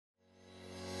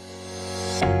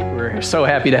We're so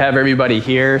happy to have everybody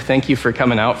here. Thank you for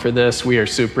coming out for this. We are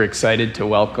super excited to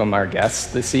welcome our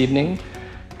guests this evening,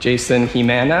 Jason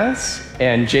Jimenez.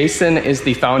 And Jason is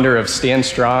the founder of Stand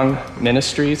Strong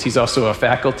Ministries. He's also a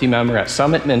faculty member at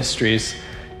Summit Ministries.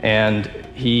 And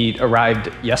he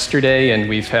arrived yesterday, and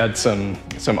we've had some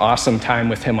awesome time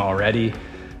with him already.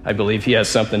 I believe he has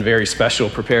something very special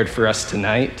prepared for us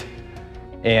tonight.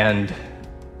 And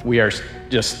we are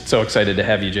just so excited to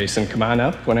have you, Jason. Come on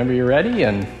up whenever you're ready.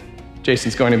 And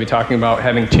Jason's going to be talking about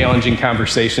having challenging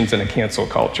conversations in a cancel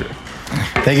culture.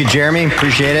 Thank you, Jeremy.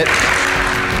 Appreciate it.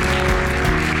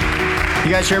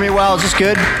 You guys hear me well? Is this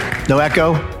good? No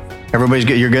echo? Everybody's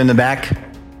good? You're good in the back?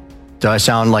 Do I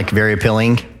sound like very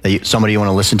appealing? Somebody you want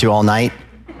to listen to all night?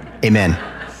 Amen.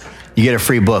 You get a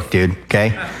free book, dude,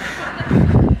 okay?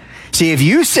 See, if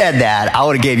you said that, I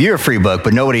would have gave you a free book,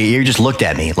 but you just looked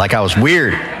at me like I was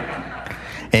weird.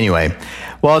 Anyway,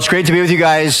 well, it's great to be with you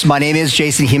guys. My name is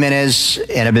Jason Jimenez,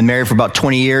 and I've been married for about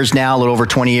 20 years now, a little over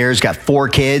 20 years. Got 4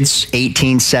 kids,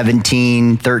 18,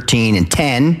 17, 13, and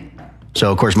 10.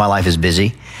 So, of course, my life is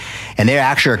busy. And they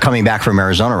actually are coming back from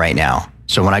Arizona right now.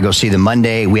 So when I go see them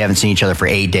Monday, we haven't seen each other for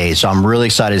 8 days. So I'm really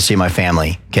excited to see my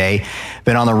family, okay?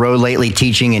 Been on the road lately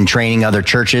teaching and training other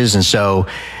churches. And so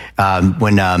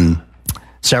when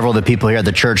several of the people here at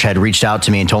the church had reached out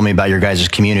to me and told me about your guys'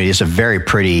 community, it's a very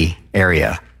pretty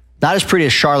area. Not as pretty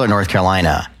as Charlotte, North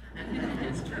Carolina.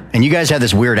 And you guys have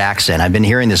this weird accent. I've been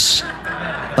hearing this,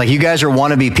 like you guys are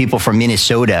wannabe people from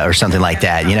Minnesota or something like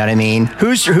that. You know what I mean?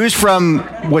 Who's from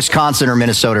Wisconsin or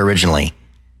Minnesota originally?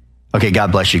 Okay,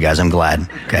 God bless you guys. I'm glad.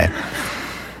 Okay.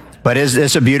 But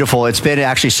it's been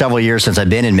actually several years since I've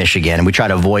been in Michigan, and we try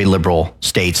to avoid liberal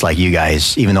states like you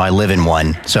guys, even though I live in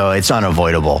one. So it's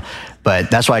unavoidable. But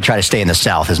that's why I try to stay in the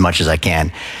South as much as I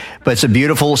can. But it's a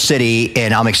beautiful city,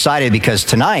 and I'm excited because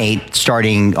tonight,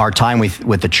 starting our time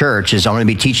with the church, I'm going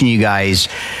to be teaching you guys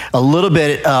a little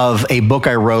bit of a book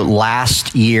I wrote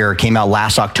last year, came out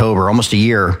last October, almost a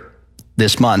year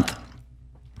this month,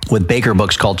 with Baker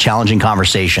Books called Challenging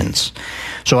Conversations.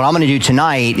 So what I'm going to do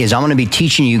tonight is I'm going to be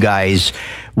teaching you guys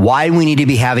why we need to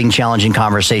be having challenging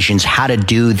conversations, how to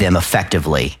do them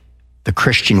effectively, the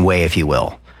Christian way, if you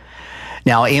will.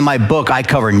 Now, in my book, I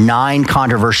cover 9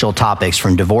 controversial topics,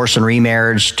 from divorce and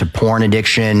remarriage to porn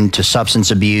addiction to substance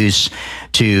abuse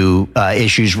to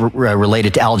issues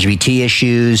related to LGBT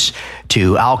issues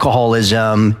to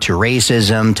alcoholism to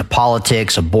racism to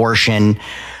politics, abortion.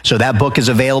 So that book is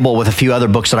available with a few other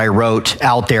books that I wrote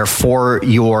out there for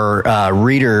your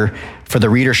for the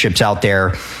readerships out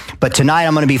there. But tonight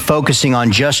I'm going to be focusing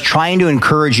on just trying to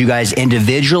encourage you guys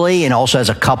individually and also as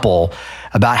a couple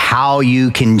about how you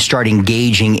can start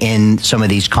engaging in some of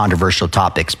these controversial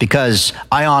topics. Because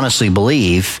I honestly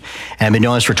believe, and I've been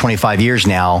doing this for 25 years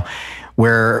now,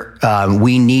 where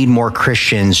we need more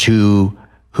Christians who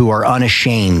are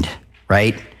unashamed,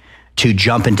 right, to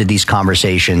jump into these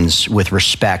conversations with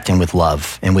respect and with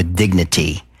love and with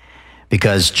dignity,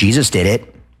 because Jesus did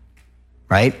it,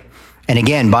 right? And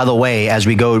again, by the way, as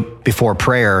we go before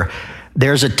prayer,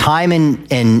 there's a time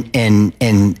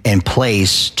and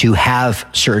place to have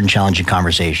certain challenging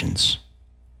conversations,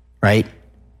 right?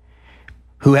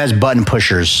 Who has button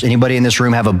pushers? Anybody in this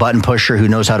room have a button pusher who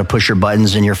knows how to push your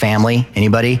buttons in your family?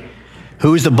 Anybody?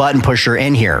 Who's the button pusher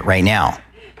in here right now?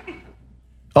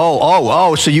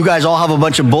 Oh, so you guys all have a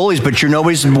bunch of bullies, but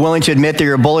nobody's willing to admit that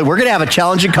you're a bully. We're going to have a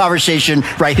challenging conversation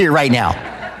right here, right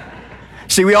now.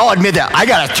 See, we all admit that. I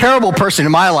got a terrible person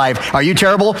in my life. Are you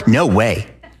terrible? No way.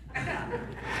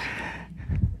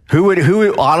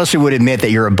 Who honestly would admit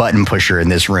that you're a button pusher in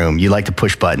this room? You like to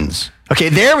push buttons. Okay,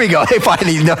 there we go. They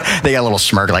finally know. They got a little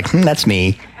smirk like, that's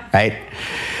me, right?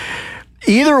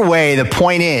 Either way, the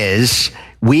point is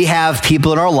we have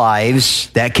people in our lives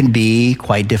that can be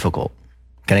quite difficult.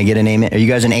 Can I get an amen? Are you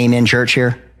guys an amen church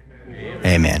here?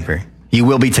 Amen. You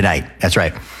will be tonight. That's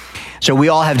right. So we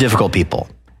all have difficult people.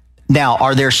 Now,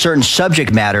 are there certain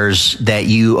subject matters that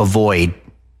you avoid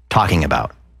talking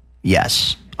about?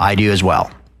 Yes, I do as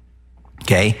well.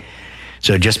 Okay?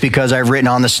 So just because I've written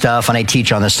on this stuff and I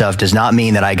teach on this stuff does not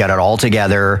mean that I got it all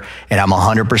together and I'm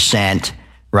 100%,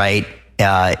 right,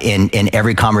 in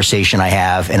every conversation I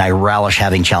have, and I relish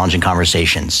having challenging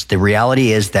conversations. The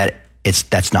reality is that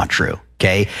that's not true,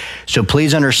 okay? So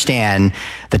please understand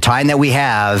the time that we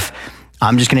have,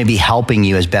 I'm just going to be helping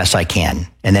you as best I can.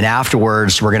 And then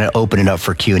afterwards, we're going to open it up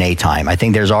for Q&A time. I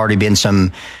think there's already been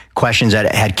some questions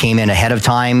that had came in ahead of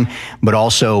time, but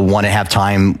also want to have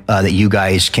time that you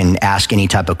guys can ask any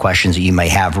type of questions that you may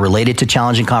have related to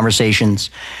challenging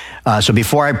conversations. So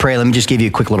before I pray, let me just give you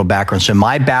a quick little background. So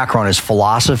my background is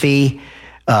philosophy,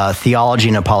 theology,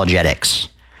 and apologetics.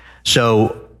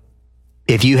 So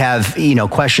If you have,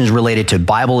 questions related to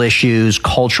Bible issues,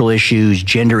 cultural issues,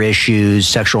 gender issues,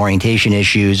 sexual orientation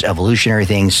issues, evolutionary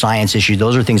things, science issues,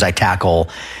 those are things I tackle.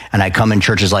 And I come in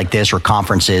churches like this or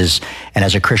conferences. And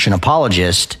as a Christian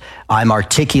apologist, I'm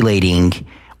articulating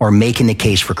or making the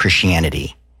case for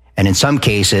Christianity. And in some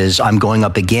cases, I'm going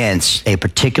up against a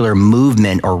particular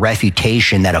movement or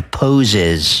refutation that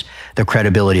opposes the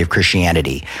credibility of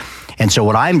Christianity. And so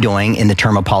what I'm doing in the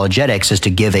term apologetics is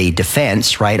to give a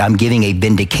defense, right? I'm giving a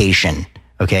vindication,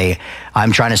 okay?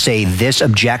 I'm trying to say this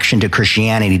objection to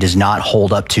Christianity does not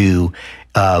hold up to,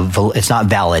 it's not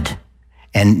valid.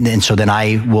 And so then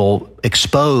I will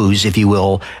expose, if you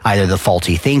will, either the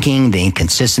faulty thinking, the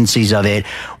inconsistencies of it,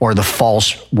 or the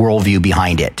false worldview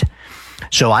behind it.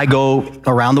 So I go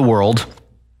around the world,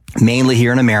 mainly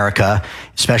here in America,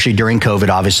 especially during COVID,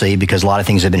 obviously, because a lot of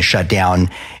things have been shut down.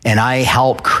 And I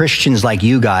help Christians like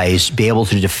you guys be able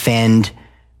to defend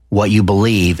what you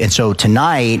believe. And so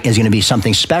tonight is going to be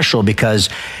something special because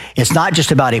it's not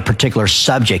just about a particular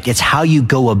subject. It's how you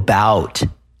go about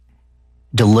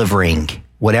delivering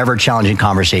whatever challenging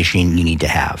conversation you need to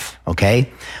have.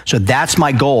 Okay. So that's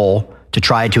my goal to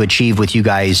try to achieve with you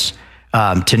guys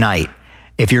tonight.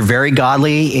 If you're very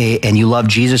godly and you love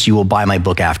Jesus, you will buy my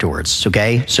book afterwards,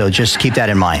 okay? So just keep that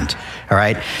in mind, all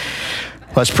right?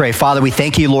 Let's pray. Father, we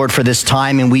thank you, Lord, for this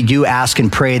time, and we do ask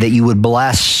and pray that you would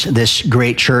bless this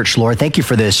great church, Lord. Thank you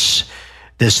for this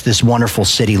wonderful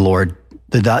city, Lord.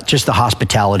 Just the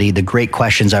hospitality, the great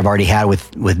questions I've already had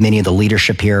with many of the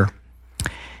leadership here.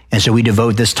 And so we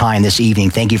devote this time this evening.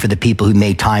 Thank you for the people who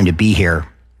made time to be here.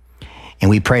 And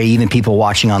we pray even people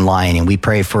watching online, and we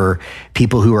pray for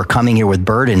people who are coming here with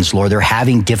burdens, Lord. They're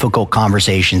having difficult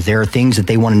conversations. There are things that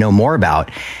they want to know more about,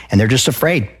 and they're just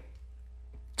afraid.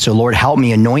 So, Lord, help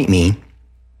me, anoint me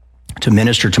to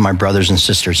minister to my brothers and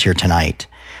sisters here tonight.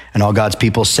 And all God's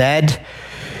people said,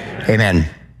 Amen.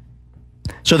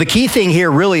 So the key thing here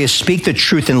really is speak the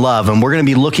truth in love, and we're going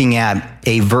to be looking at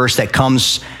a verse that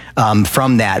comes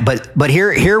from that. But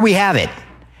here we have it.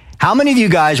 How many of you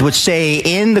guys would say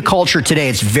in the culture today,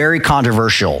 it's very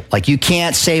controversial? Like you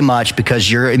can't say much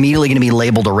because you're immediately going to be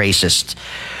labeled a racist,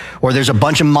 or there's a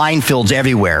bunch of minefields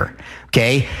everywhere.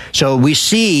 Okay. So we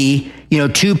see,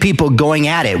 two people going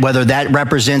at it, whether that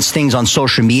represents things on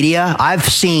social media. I've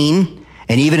seen,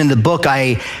 and even in the book,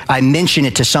 I mention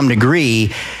it to some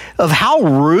degree of how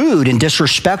rude and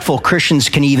disrespectful Christians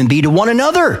can even be to one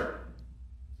another.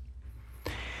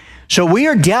 So we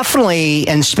are definitely,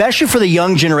 and especially for the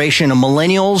young generation of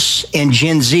millennials and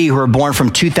Gen Z who are born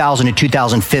from 2000 to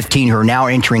 2015, who are now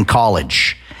entering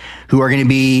college, who are going to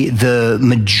be the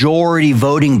majority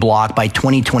voting bloc by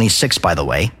 2026, by the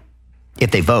way,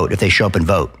 if they show up and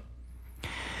vote.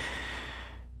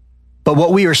 But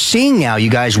what we are seeing now, you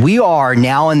guys, we are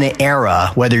now in the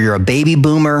era, whether you're a baby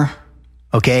boomer,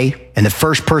 okay, and the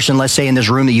first person, let's say in this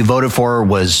room that you voted for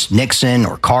was Nixon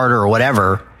or Carter or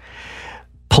whatever,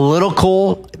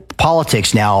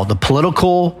 politics now, the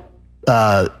political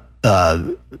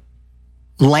landmine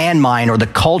or the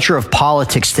culture of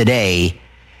politics today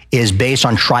is based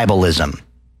on tribalism.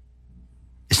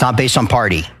 It's not based on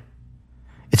party.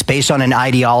 It's based on an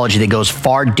ideology that goes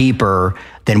far deeper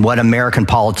than what American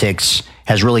politics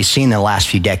has really seen in the last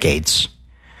few decades.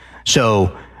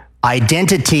 So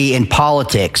identity in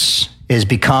politics has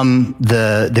become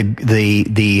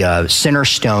the center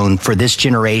stone for this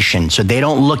generation. So they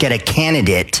don't look at a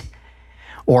candidate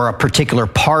or a particular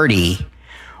party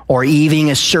or even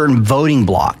a certain voting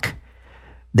bloc.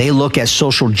 They look at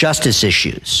social justice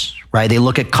issues, right? They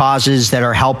look at causes that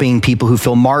are helping people who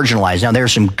feel marginalized. Now,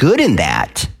 there's some good in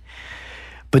that,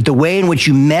 but the way in which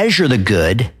you measure the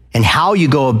good and how you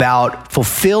go about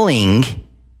fulfilling,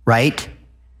 right,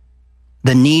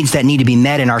 the needs that need to be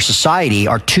met in our society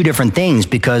are two different things,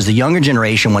 because the younger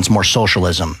generation wants more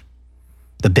socialism.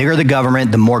 The bigger the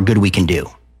government, the more good we can do,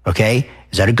 okay?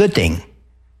 Is that a good thing?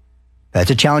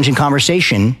 That's a challenging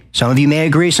conversation. Some of you may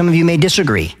agree, some of you may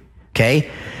disagree,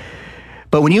 okay?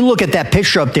 But when you look at that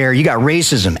picture up there, you got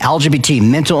racism, LGBT,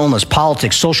 mental illness,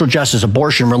 politics, social justice,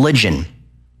 abortion, religion.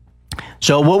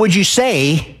 So what would you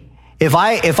say if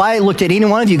I looked at any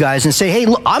one of you guys and say, hey,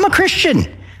 look, I'm a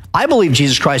Christian. I believe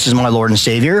Jesus Christ is my Lord and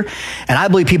Savior, and I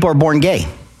believe people are born gay.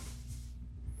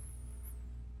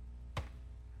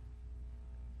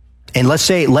 And let's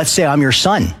say I'm your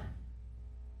son.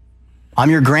 I'm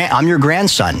your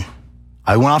grandson.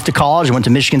 I went off to college, I went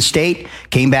to Michigan State,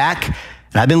 came back,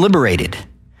 and I've been liberated.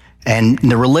 And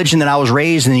the religion that I was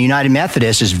raised in, the United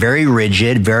Methodist, is very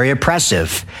rigid, very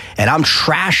oppressive. And I'm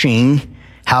trashing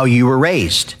how you were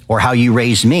raised or how you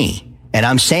raised me. And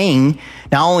I'm saying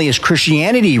not only is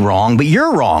Christianity wrong, but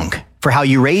you're wrong for how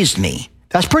you raised me.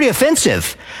 That's pretty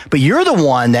offensive. But you're the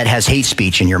one that has hate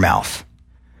speech in your mouth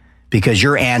because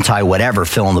you're anti-whatever,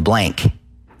 fill in the blank.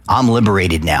 I'm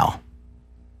liberated now.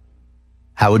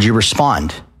 How would you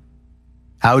respond?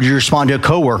 How would you respond to a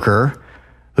coworker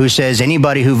who says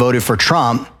anybody who voted for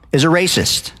Trump is a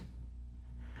racist?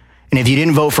 And if you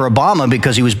didn't vote for Obama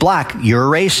because he was black, you're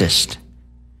a racist.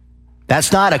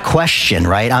 That's not a question,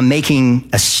 right? I'm making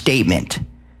a statement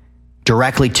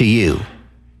directly to you,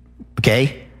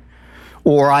 okay?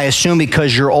 Or I assume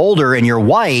because you're older and you're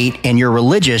white and you're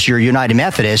religious, you're United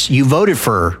Methodist, you voted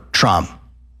for Trump.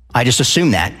 I just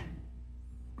assume that.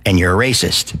 And you're a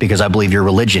racist because I believe your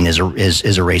religion is a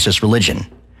racist religion.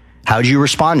 How would you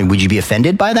respond? Would you be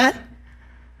offended by that?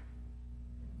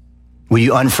 Will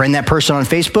you unfriend that person on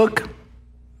Facebook?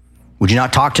 Would you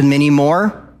not talk to them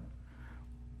anymore?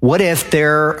 What if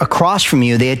they're across from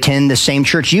you, they attend the same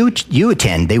church you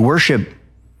attend, they worship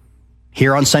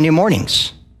here on Sunday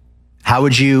mornings? How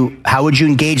would you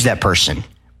engage that person?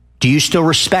 Do you still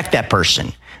respect that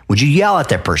person? Would you yell at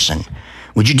that person?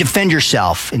 Would you defend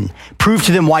yourself and prove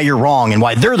to them why you're wrong and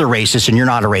why they're the racist and you're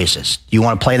not a racist? Do you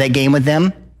want to play that game with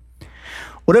them?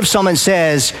 What if someone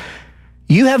says,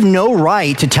 you have no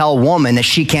right to tell a woman that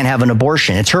she can't have an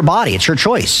abortion? It's her body. It's her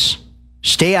choice.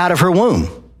 Stay out of her womb,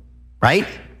 right?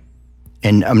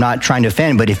 And I'm not trying to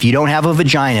offend, but if you don't have a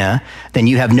vagina, then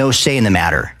you have no say in the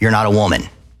matter. You're not a woman,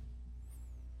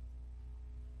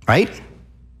 right?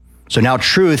 So now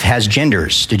truth has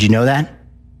genders. Did you know that?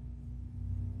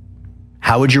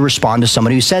 How would you respond to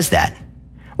somebody who says that?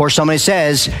 Or somebody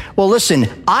says, well,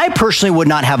 listen, I personally would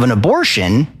not have an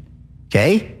abortion,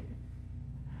 okay?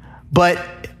 But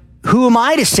who am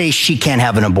I to say she can't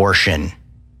have an abortion?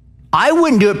 I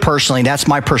wouldn't do it personally. That's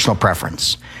my personal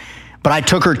preference. But I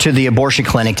took her to the abortion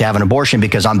clinic to have an abortion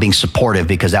because I'm being supportive,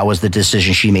 because that was the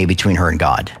decision she made between her and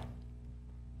God.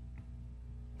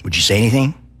 Would you say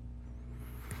anything?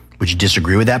 Would you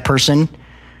disagree with that person?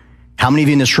 How many of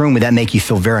you in this room would that make you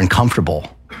feel very uncomfortable?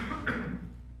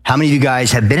 How many of you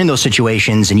guys have been in those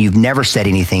situations and you've never said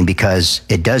anything because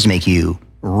it does make you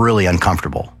really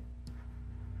uncomfortable?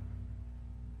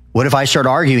 What if I start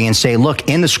arguing and say, look,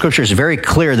 in the scriptures, it's very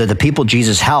clear that the people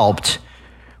Jesus helped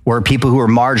were people who were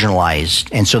marginalized.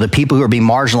 And so the people who are being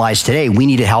marginalized today, we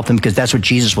need to help them because that's what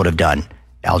Jesus would have done.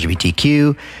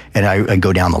 LGBTQ, and I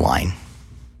go down the line.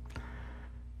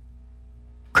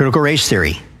 Critical race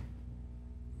theory.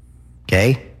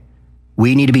 Okay?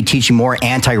 We need to be teaching more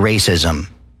anti-racism.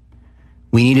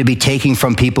 We need to be taking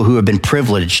from people who have been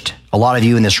privileged, a lot of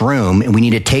you in this room, and we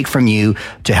need to take from you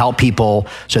to help people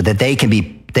so that they can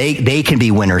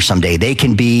be winners someday. They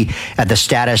can be at the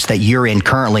status that you're in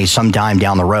currently sometime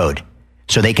down the road.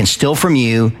 So they can steal from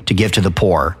you to give to the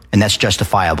poor, and that's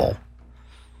justifiable.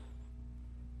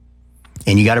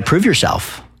 And you got to prove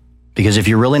yourself, because if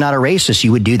you're really not a racist,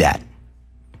 you would do that.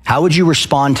 How would you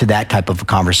respond to that type of a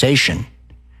conversation?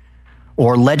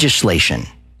 Or legislation,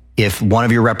 if one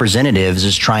of your representatives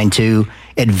is trying to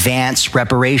advance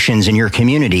reparations in your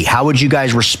community? How would you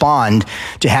guys respond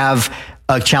to have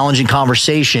a challenging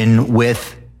conversation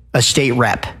with a state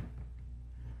rep?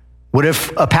 What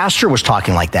if a pastor was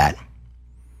talking like that?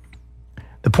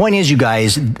 The point is, you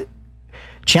guys,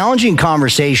 challenging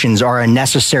conversations are a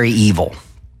necessary evil.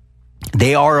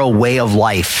 They are a way of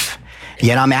life.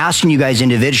 Yet I'm asking you guys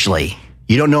individually.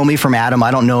 You don't know me from Adam.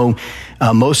 I don't know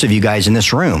most of you guys in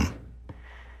this room.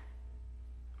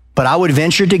 But I would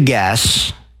venture to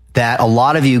guess that a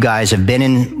lot of you guys have been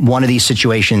in one of these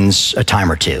situations a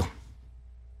time or two.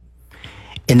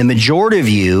 And the majority of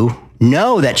you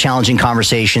know that challenging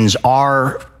conversations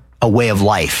are a way of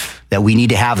life, that we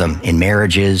need to have them in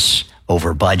marriages,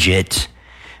 over budget,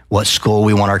 what school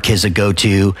we want our kids to go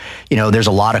to. You know, there's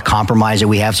a lot of compromise that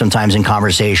we have sometimes in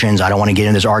conversations. I don't want to get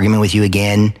into this argument with you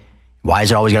again. Why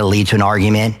is it always got to lead to an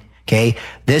argument? Okay.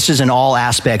 This is in all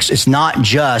aspects. It's not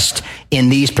just in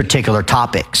these particular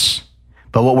topics.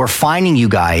 But what we're finding, you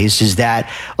guys, is that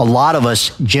a lot of us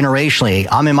generationally,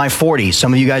 I'm in my 40s,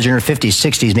 some of you guys are in your 50s,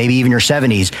 60s, maybe even your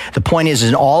 70s. The point is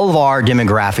in all of our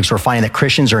demographics, we're finding that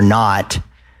Christians are not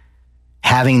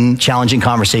having challenging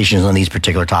conversations on these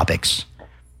particular topics.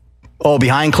 Oh,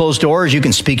 behind closed doors, you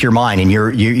can speak your mind and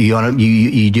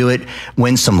you do it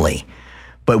winsomely.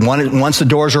 But once the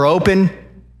doors are open,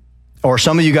 or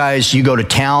some of you guys, you go to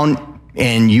town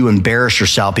and you embarrass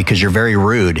yourself because you're very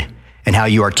rude and how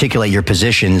you articulate your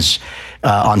positions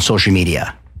on social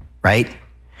media, right?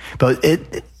 But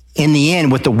in the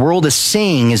end, what the world is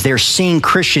seeing is they're seeing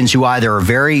Christians who either are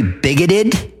very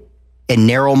bigoted and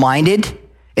narrow-minded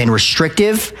and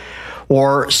restrictive,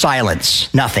 or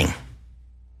silence, nothing.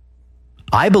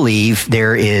 I believe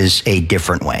there is a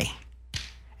different way.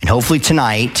 And hopefully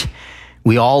tonight,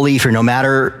 We all leave here, no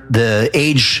matter the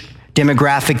age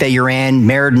demographic that you're in,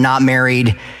 married, not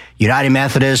married, United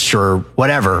Methodist or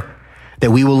whatever, that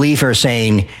we will leave here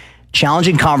saying,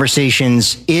 challenging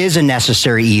conversations is a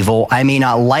necessary evil. I may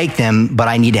not like them, but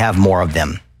I need to have more of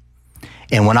them.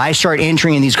 And when I start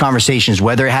entering in these conversations,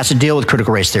 whether it has to deal with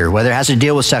critical race theory, whether it has to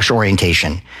deal with sexual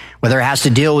orientation, whether it has to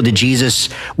deal with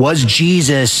was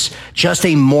Jesus just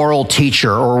a moral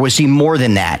teacher, or was he more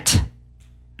than that?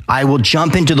 I will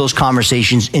jump into those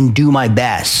conversations and do my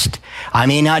best. I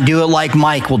may not do it like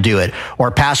Mike will do it,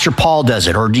 or Pastor Paul does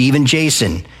it, or even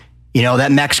Jason,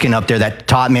 that Mexican up there that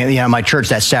taught me, my church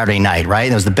that Saturday night,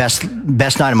 right? It was the best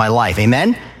night of my life.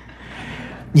 Amen?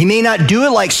 You may not do it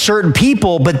like certain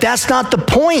people, but that's not the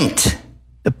point.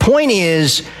 The point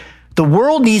is the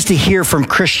world needs to hear from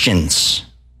Christians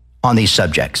on these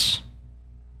subjects.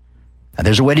 Now,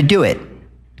 there's a way to do it,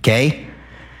 okay?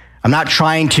 I'm not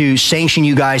trying to sanction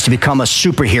you guys to become a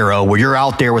superhero where you're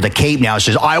out there with a cape now that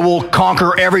says, I will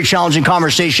conquer every challenging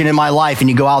conversation in my life, and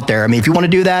you go out there. I mean, if you want to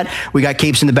do that, we got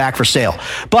capes in the back for sale.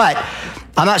 But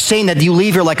I'm not saying that you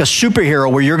leave here like a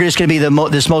superhero where you're just going to be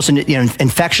this most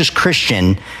infectious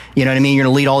Christian, you know what I mean? You're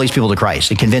going to lead all these people to Christ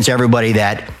and convince everybody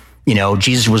that,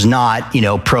 Jesus was not,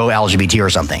 pro-LGBT or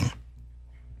something.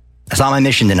 That's not my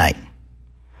mission tonight.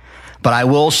 But I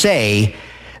will say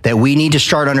that we need to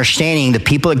start understanding the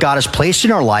people that God has placed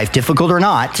in our life, difficult or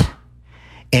not,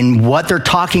 and what they're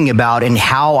talking about and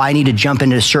how I need to jump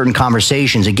into certain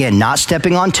conversations. Again, not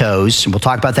stepping on toes, and we'll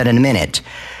talk about that in a minute,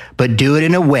 but do it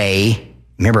in a way,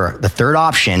 remember, the third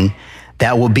option,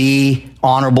 that will be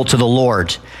honorable to the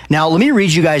Lord. Now, let me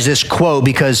read you guys this quote,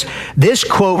 because this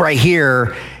quote right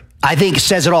here, I think,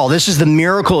 says it all. This is the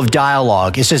miracle of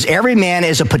dialogue. It says, every man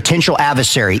is a potential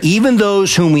adversary, even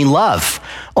those whom we love.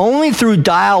 Only through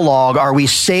dialogue are we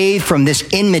saved from this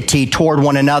enmity toward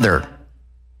one another.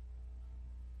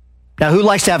 Now, who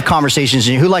likes to have conversations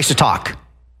and who likes to talk?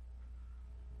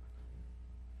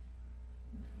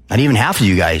 Not even half of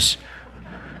you guys.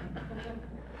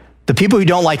 The people who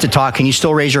don't like to talk, can you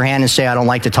still raise your hand and say, I don't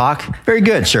like to talk? Very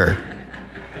good, sir.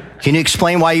 Can you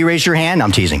explain why you raised your hand?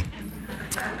 I'm teasing.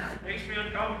 Makes me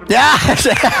uncomfortable. Yeah.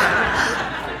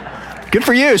 Good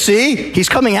for you. See, he's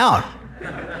coming out.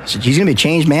 He's going to be a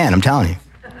changed man, I'm telling you.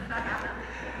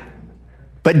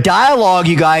 But dialogue,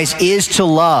 you guys, is to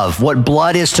love what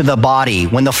blood is to the body.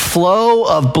 When the flow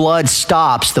of blood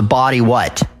stops, the body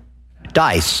what?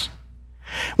 Dies.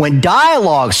 When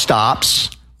dialogue stops,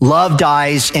 love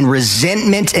dies, and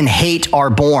resentment and hate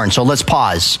are born. So let's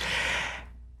pause.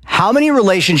 How many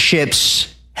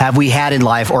relationships have we had in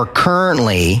life, or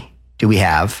currently do we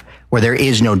have, where there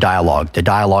is no dialogue? The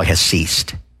dialogue has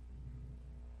ceased.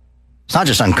 It's not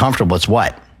just uncomfortable, it's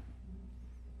what?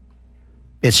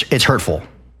 It's hurtful.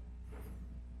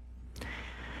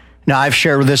 Now, I've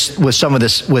shared this with some of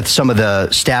the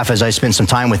staff as I spent some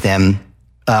time with them.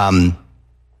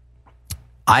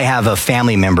 I have a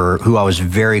family member who I was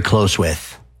very close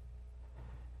with.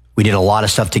 We did a lot of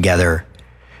stuff together.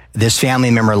 This family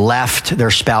member left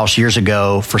their spouse years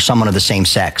ago for someone of the same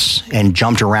sex and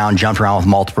jumped around with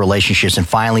multiple relationships and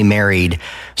finally married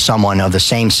someone of the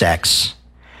same sex.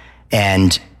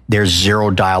 And there's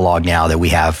zero dialogue now that we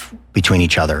have between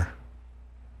each other.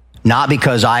 Not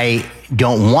because I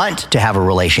don't want to have a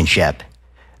relationship.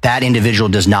 That individual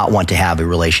does not want to have a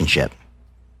relationship.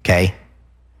 Okay?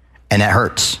 And that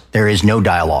hurts. There is no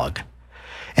dialogue.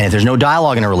 And if there's no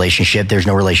dialogue in a relationship, there's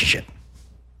no relationship.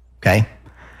 Okay?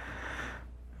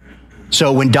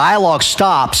 So when dialogue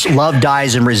stops, love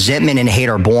dies and resentment and hate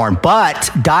are born. But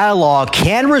dialogue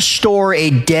can restore a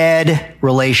dead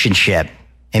relationship.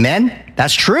 Amen?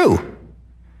 That's true.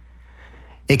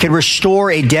 It can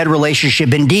restore a dead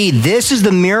relationship. Indeed, this is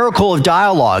the miracle of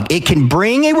dialogue. It can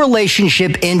bring a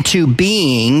relationship into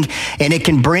being, and it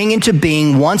can bring into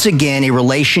being, once again, a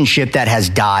relationship that has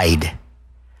died.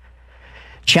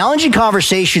 Challenging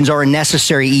conversations are a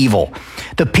necessary evil.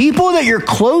 The people that you're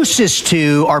closest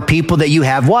to are people that you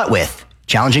have what with?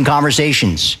 Challenging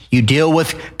conversations. You deal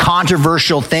with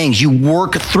controversial things. You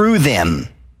work through them.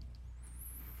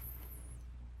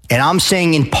 And I'm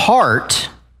saying in part,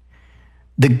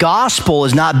 the gospel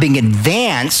is not being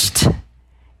advanced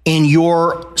in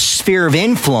your sphere of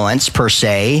influence per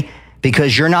se,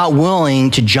 because you're not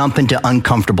willing to jump into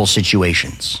uncomfortable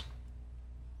situations.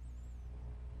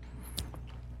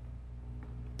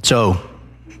 So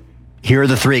here are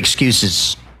the three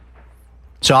excuses.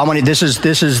 So this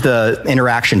is the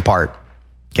interaction part.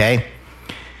 Okay.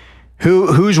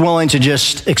 Who's willing to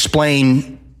just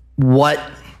explain what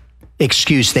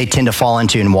excuse they tend to fall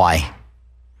into and why?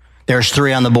 There's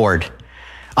three on the board.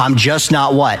 I'm just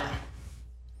not what?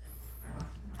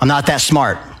 I'm not that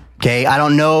smart. Okay, I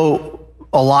don't know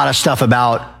a lot of stuff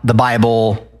about the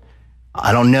Bible.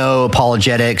 I don't know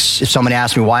apologetics. If someone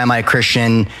asks me, why am I a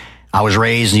Christian? I was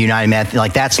raised in the United Methodist.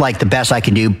 Like, that's like the best I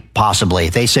can do possibly.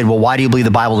 If they said, well, why do you believe the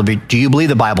Bible? Do you believe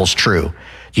the Bible's true?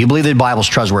 Do you believe the Bible's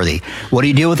trustworthy? What do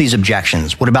you do with these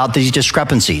objections? What about these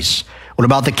discrepancies? What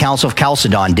about the Council of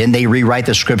Chalcedon? Didn't they rewrite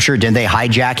the scripture? Didn't they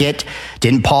hijack it?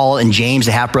 Didn't Paul and James,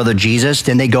 the half-brother of Jesus,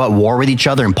 didn't they go at war with each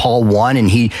other and Paul won and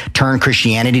he turned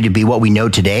Christianity to be what we know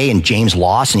today and James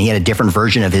lost and he had a different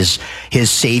version of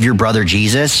his savior brother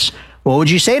Jesus? What would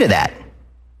you say to that?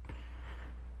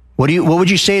 What would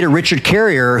you say to Richard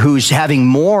Carrier, who's gaining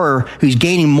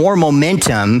more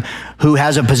momentum, who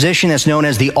has a position that's known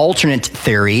as the alternate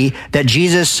theory that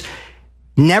Jesus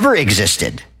never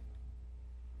existed?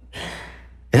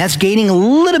 And that's gaining a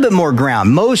little bit more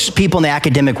ground. Most people in the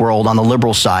academic world on the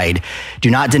liberal side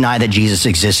do not deny that Jesus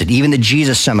existed. Even the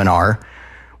Jesus Seminar,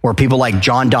 where people like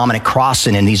John Dominic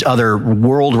Crossan and these other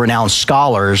world-renowned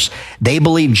scholars, they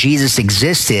believe Jesus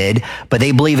existed, but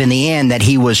they believe in the end that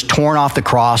he was torn off the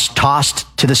cross, tossed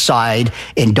to the side,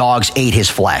 and dogs ate his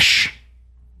flesh.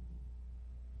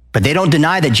 But they don't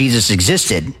deny that Jesus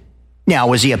existed. Now,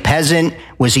 was he a peasant?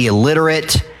 Was he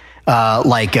illiterate?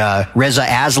 Like Reza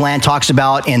Aslan talks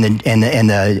about in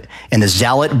the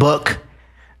Zealot book.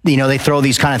 You know, they throw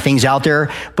these kind of things out there,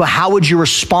 but how would you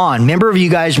respond? Remember, you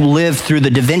guys lived through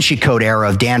the Da Vinci Code era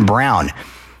of Dan Brown.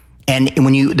 And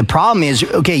the problem is,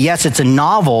 okay, yes, it's a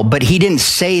novel, but he didn't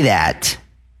say that.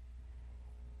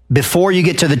 Before you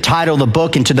get to the title of the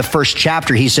book and to the first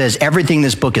chapter, he says, everything in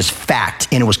this book is fact,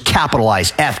 and it was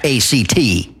capitalized,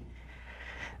 F-A-C-T.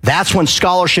 That's when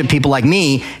scholarship people like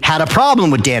me had a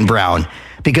problem with Dan Brown,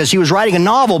 because he was writing a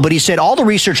novel, but he said, all the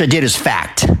research I did is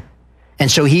fact. And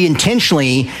so he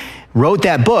intentionally wrote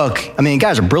that book. I mean, the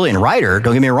guy's a brilliant writer,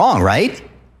 don't get me wrong, right?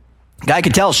 The guy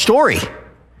could tell a story,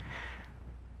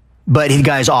 but the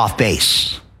guy's off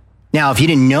base. Now, if you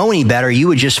didn't know any better, you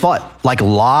would just fought, like a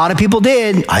lot of people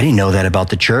did. I didn't know that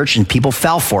about the church, and people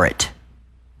fell for it.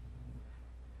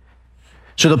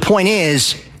 So the point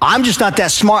is, I'm just not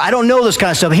that smart. I don't know this kind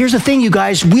of stuff. Here's the thing, you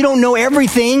guys, we don't know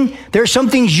everything. There are some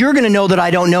things you're going to know that I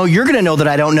don't know. You're going to know that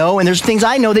I don't know. And there's things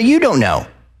I know that you don't know.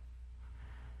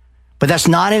 But that's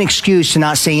not an excuse to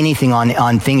not say anything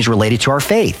on things related to our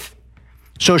faith.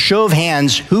 So show of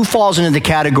hands, who falls into the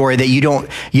category that you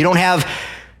don't have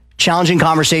challenging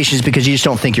conversations because you just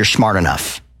don't think you're smart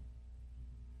enough?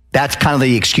 That's kind of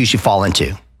the excuse you fall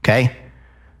into, okay?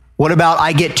 What about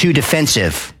I get too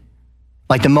defensive?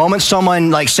 Like the moment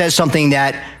someone says something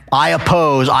that I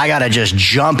oppose, I got to just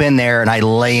jump in there and I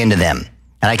lay into them.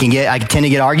 And I tend to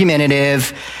get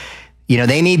argumentative. You know,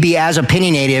 they may be as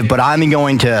opinionated, but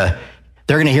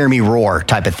they're going to hear me roar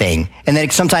type of thing. And then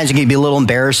sometimes it can be a little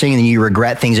embarrassing and then you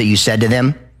regret things that you said to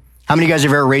them. How many of you guys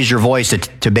have ever raised your voice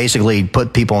to basically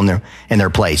put people in their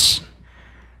place?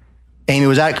 Amy,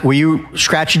 were you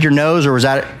scratching your nose or was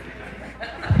that?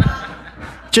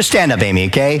 Just stand up, Amy,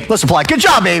 okay? Let's applaud. Good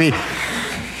job, baby.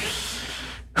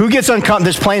 Who gets uncomfortable?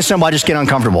 This plain and simple, I just get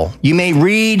uncomfortable. You may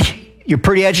read, you're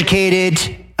pretty educated,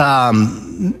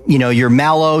 you're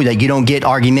mellow, like you don't get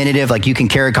argumentative, like you can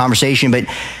carry a conversation, but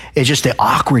it's just the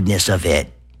awkwardness of it.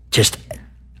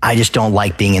 I just don't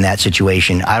like being in that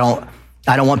situation. I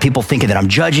don't want people thinking that I'm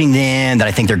judging them, that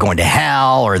I think they're going to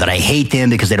hell, or that I hate them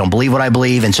because they don't believe what I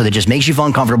believe. And so that just makes you feel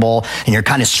uncomfortable and you're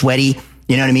kind of sweaty.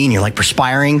 You know what I mean? You're like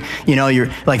perspiring, you're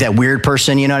like that weird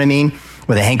person, you know what I mean?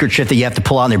 With a handkerchief that you have to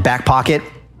pull out in their back pocket.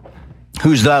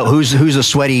 Who's the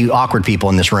sweaty, awkward people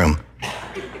in this room?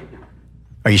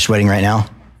 Are you sweating right now? All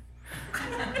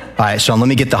right, so let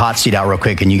me get the hot seat out real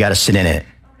quick and you got to sit in it.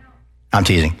 I'm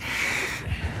teasing.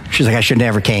 She's like, I should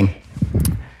never came.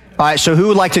 All right, so who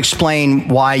would like to explain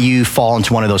why you fall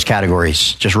into one of those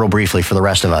categories? Just real briefly for the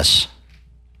rest of us.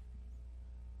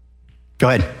 Go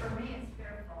ahead.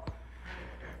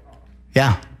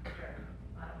 Yeah.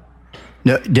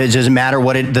 No, does it matter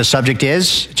what the subject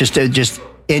is? Just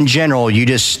in general, you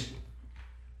just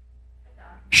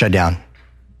shut down.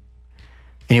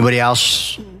 Anybody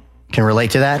else can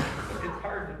relate to that? It's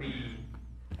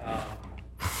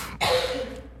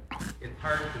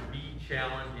hard to be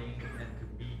challenging and to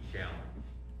be challenged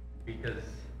because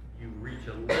you reach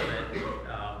a limit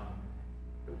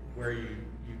where you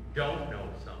don't know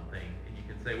something and you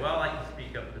can say, well, I can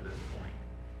speak up to this point.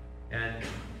 And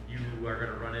you are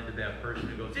going to run into that person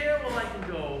who goes, yeah, well, I can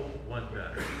go one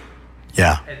better.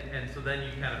 Yeah. And so then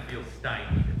you kind of feel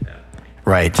stymied at that point.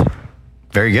 Right.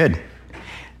 Very good.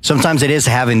 Sometimes it is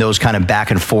having those kind of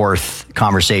back and forth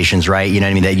conversations, right? You know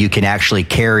what I mean? That you can actually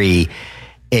carry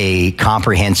a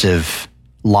comprehensive,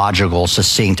 logical,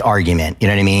 succinct argument. You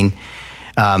know what I mean?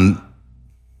 Yeah. I was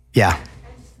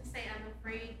just going to say,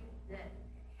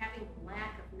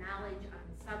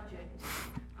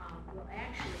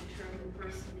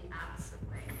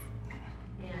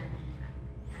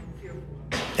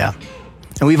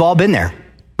 And we've all been there.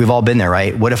 We've all been there,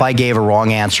 right? What if I gave a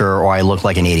wrong answer or I look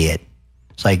like an idiot?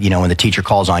 It's like, when the teacher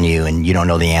calls on you and you don't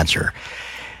know the answer.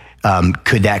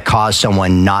 Could that cause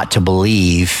someone not to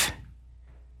believe,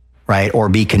 right? Or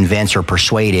be convinced or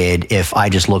persuaded if I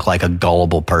just look like a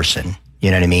gullible person? You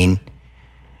know what I mean?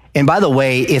 And by the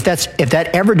way, if that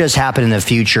ever does happen in the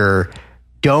future,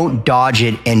 don't dodge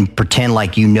it and pretend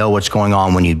like you know what's going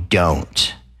on when you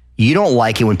don't. You don't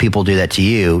like it when people do that to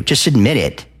you. Just admit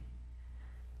it.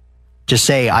 Just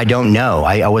say, I don't know.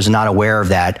 I was not aware of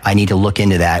that. I need to look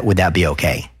into that. Would that be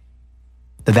okay?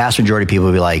 The vast majority of people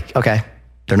will be like, okay.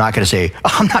 They're not going to say,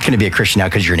 I'm not going to be a Christian now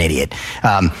because you're an idiot.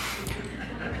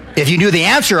 If you knew the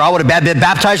answer, I would have been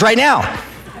baptized right now.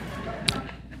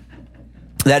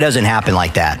 That doesn't happen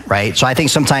like that, right? So I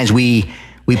think sometimes we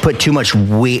put too much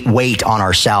weight on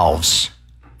ourselves.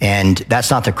 And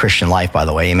that's not the Christian life, by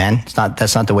the way, amen?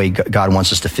 That's not the way God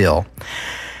wants us to feel.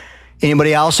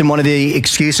 Anybody else in one of the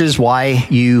excuses why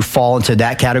you fall into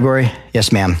that category?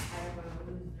 Yes, ma'am.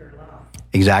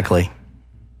 Exactly.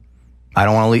 I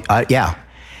don't want to leave. Yeah.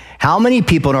 How many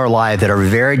people in our life that are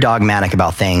very dogmatic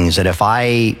about things that if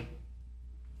I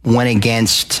went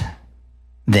against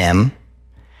them,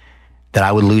 that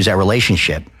I would lose that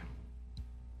relationship?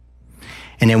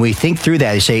 And then we think through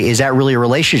that. You say, is that really a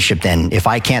relationship then? If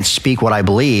I can't speak what I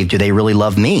believe, do they really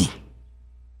love me?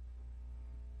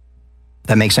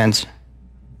 That makes sense?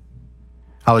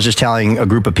 I was just telling a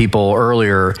group of people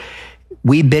earlier,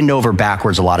 we bend over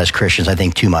backwards a lot as Christians, I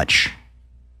think too much.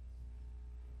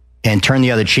 And turn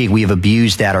the other cheek, we have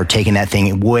abused that or taken that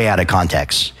thing way out of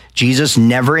context. Jesus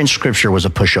never in Scripture was a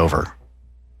pushover.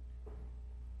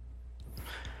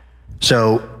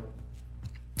 So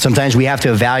sometimes we have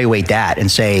to evaluate that and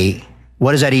say,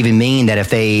 what does that even mean?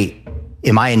 That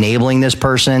am I enabling this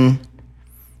person?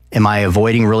 Am I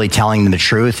avoiding really telling them the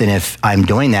truth? And if I'm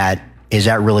doing that, is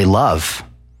that really love?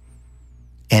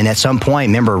 And at some point,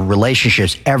 remember,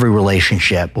 every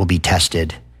relationship will be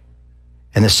tested.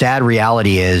 And the sad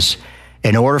reality is,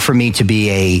 in order for me to be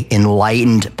an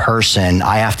enlightened person,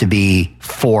 I have to be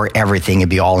for everything and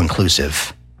be all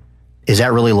inclusive. Is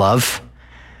that really love?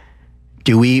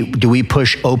 Do we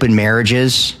push open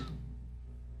marriages?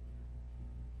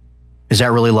 Is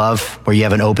that really love, where you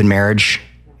have an open marriage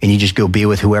and you just go be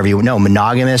with whoever you want? No,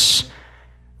 monogamous,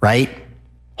 right?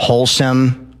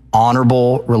 Wholesome,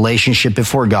 honorable relationship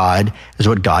before God is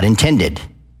what God intended.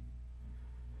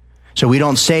 So we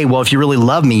don't say, well, if you really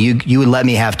love me, you would let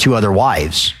me have 2 other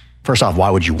wives. First off,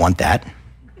 why would you want that?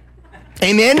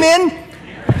 Amen, men?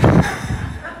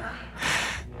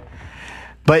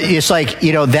 But it's like,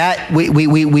 that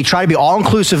we try to be all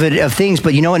inclusive of things,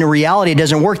 but in reality, it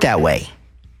doesn't work that way.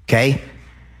 Okay?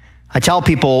 I tell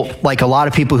people, like a lot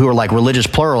of people who are like religious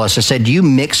pluralists, I said, do you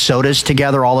mix sodas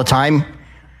together all the time?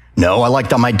 No, I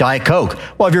like my Diet Coke.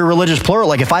 Well, if you're a religious plural,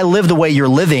 like if I live the way you're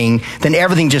living, then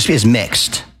everything just is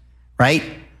mixed, right?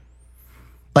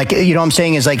 Like, what I'm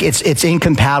saying is like, it's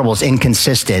incompatible, it's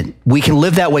inconsistent. We can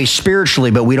live that way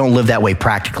spiritually, but we don't live that way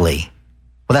practically.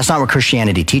 Well, that's not what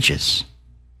Christianity teaches.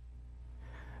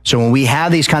 So when we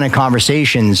have these kind of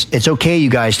conversations, it's okay, you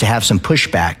guys, to have some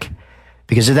pushback.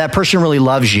 Because if that person really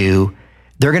loves you,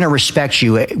 they're going to respect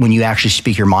you when you actually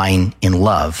speak your mind in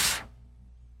love.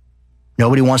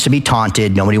 Nobody wants to be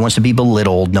taunted. Nobody wants to be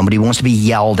belittled. Nobody wants to be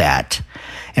yelled at.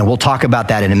 And we'll talk about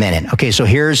that in a minute. Okay, so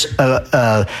here's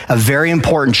a very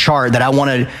important chart that I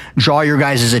want to draw your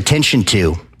guys' attention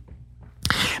to.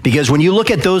 Because when you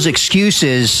look at those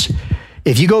excuses,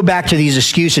 if you go back to these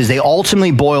excuses, they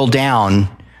ultimately boil down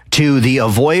to the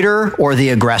avoider or the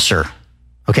aggressor.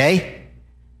 Okay?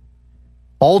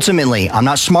 Ultimately, I'm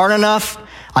not smart enough,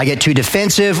 I get too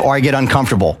defensive, or I get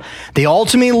uncomfortable. They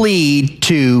ultimately lead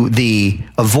to the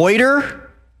avoider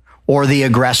or the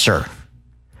aggressor.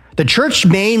 The church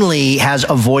mainly has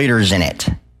avoiders in it.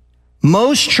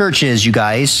 Most churches, you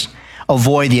guys,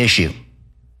 avoid the issue.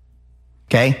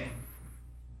 Okay?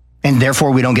 And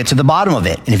therefore, we don't get to the bottom of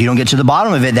it. And if you don't get to the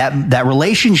bottom of it, that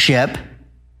relationship,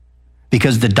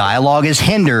 because the dialogue is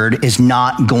hindered, is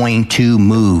not going to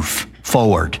move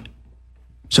forward.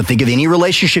 So think of any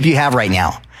relationship you have right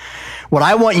now. What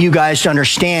I want you guys to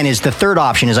understand is the third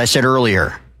option, as I said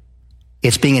earlier.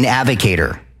 It's being an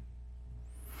advocator.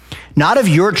 Not of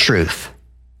your truth.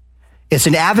 It's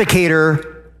an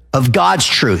advocator of God's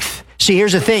truth. See,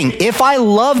 here's the thing. If I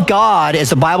love God, as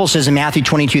the Bible says in Matthew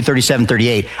 22, 37,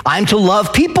 38, I'm to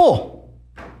love people.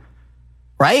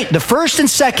 Right? The first and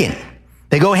second,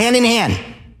 they go hand in hand.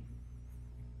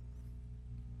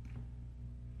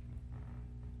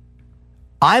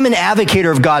 I'm an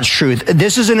advocator of God's truth.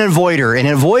 This is an avoider. An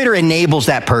avoider enables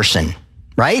that person,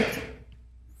 right?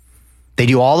 They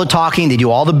do all the talking, they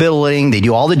do all the belittling, they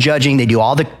do all the judging, they do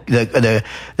all the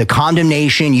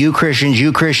condemnation, you Christians,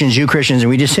 and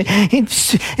we just say,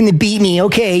 and they beat me,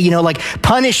 okay, like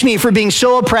punish me for being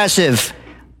so oppressive,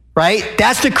 right?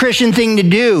 That's the Christian thing to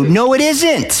do. No, it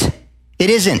isn't. It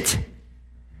isn't.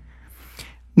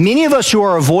 Many of us who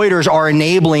are avoiders are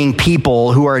enabling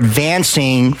people who are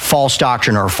advancing false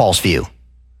doctrine or false view.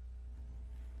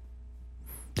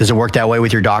 Does it work that way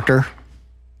with your doctor?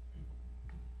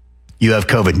 You have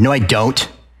COVID. No, I don't.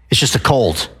 It's just a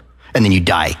cold. And then you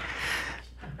die.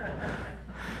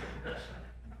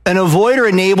 An avoider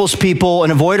enables people.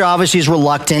 An avoider obviously is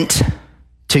reluctant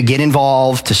to get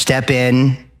involved, to step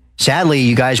in. Sadly,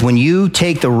 you guys, when you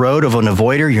take the road of an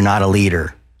avoider, you're not a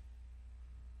leader.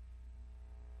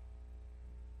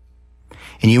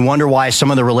 And you wonder why some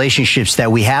of the relationships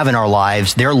that we have in our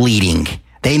lives, they're leading.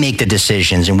 They make the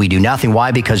decisions and we do nothing.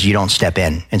 Why? Because you don't step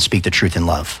in and speak the truth in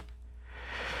love.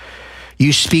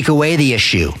 You speak away the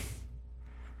issue.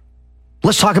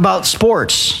 Let's talk about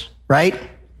sports, right?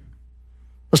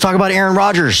 Let's talk about Aaron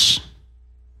Rodgers.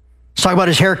 Let's talk about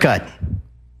his haircut.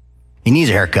 He needs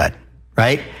a haircut,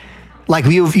 right? Like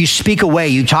you speak away,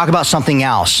 you talk about something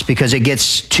else because it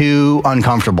gets too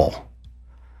uncomfortable.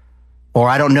 Or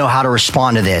I don't know how to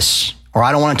respond to this. Or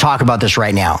I don't want to talk about this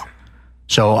right now.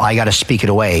 So I got to speak it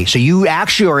away. So you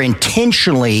actually are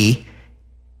intentionally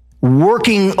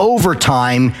working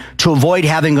overtime to avoid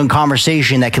having a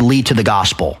conversation that could lead to the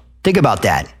gospel. Think about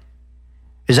that.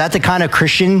 Is that the kind of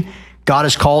Christian God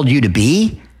has called you to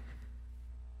be?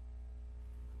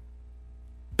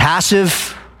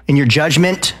 Passive in your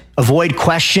judgment, avoid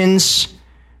questions.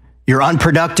 You're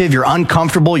unproductive, you're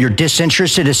uncomfortable, you're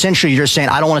disinterested. Essentially, you're just saying,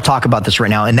 I don't want to talk about this right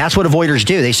now. And that's what avoiders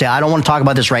do. They say, I don't want to talk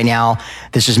about this right now.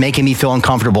 This is making me feel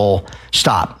uncomfortable.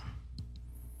 Stop.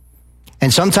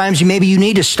 And sometimes maybe you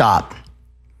need to stop.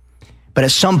 But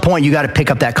at some point, you got to pick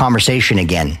up that conversation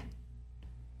again.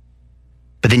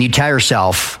 But then you tell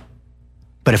yourself,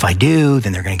 but if I do,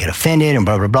 then they're going to get offended and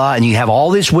blah, blah, blah. And you have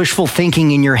all this wishful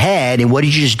thinking in your head. And what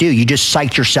did you just do? You just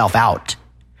psyched yourself out.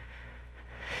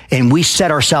 And we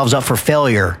set ourselves up for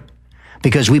failure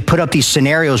because we put up these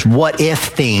scenarios, what if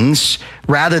things,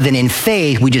 rather than in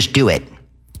faith, we just do it.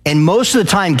 And most of the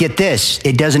time, get this,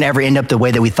 it doesn't ever end up the way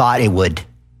that we thought it would. Isn't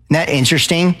that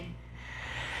interesting?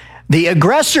 The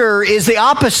aggressor is the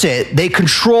opposite. They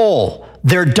control,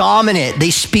 they're dominant,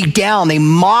 they speak down, they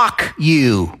mock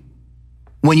you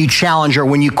when you challenge or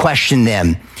when you question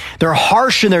them. They're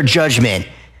harsh in their judgment.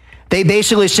 They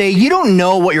basically say, you don't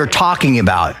know what you're talking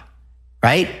about.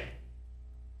 Right?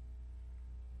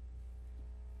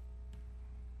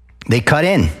 They cut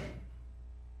in.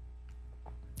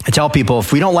 I tell people,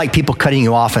 if we don't like people cutting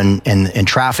you off in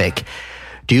traffic,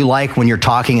 do you like when you're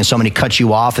talking and somebody cuts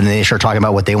you off and then they start talking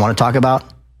about what they want to talk about?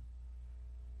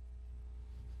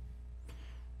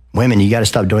 Women, you got to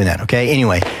stop doing that, okay?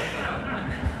 Anyway.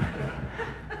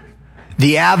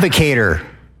 The advocator,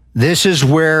 this is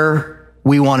where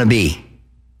we want to be.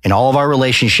 In all of our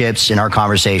relationships, in our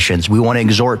conversations, we want to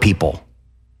exhort people.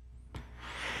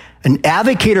 An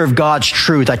advocator of God's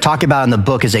truth, I talk about in the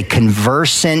book, is a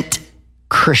conversant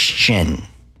Christian.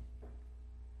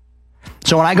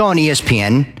 So when I go on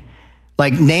ESPN,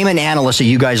 like name an analyst that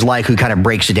you guys like who kind of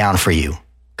breaks it down for you,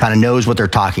 kind of knows what they're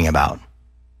talking about.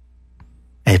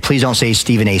 And please don't say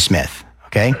Stephen A. Smith,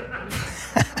 okay?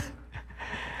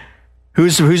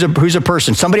 Who's a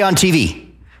person? Somebody on TV.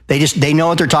 They know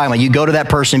what they're talking about. You go to that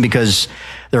person because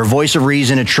they're a voice of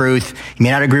reason and truth. You may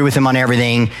not agree with them on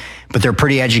everything, but they're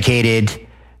pretty educated,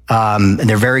 and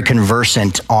they're very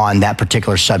conversant on that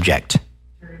particular subject.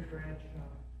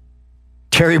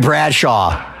 Terry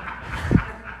Bradshaw.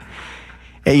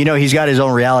 Hey, he's got his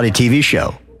own reality TV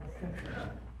show.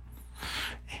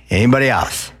 Anybody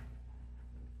else?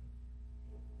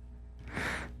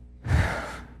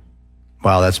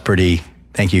 Wow, that's pretty.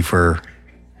 Thank you for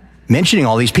mentioning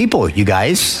all these people, you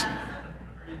guys.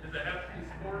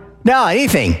 No,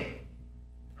 anything.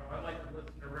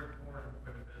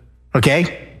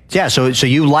 Okay. Yeah, so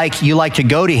you like to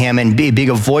go to him and be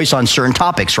a voice on certain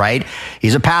topics, right?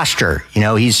 He's a pastor,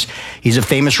 he's a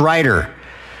famous writer.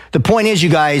 The point is, you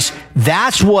guys,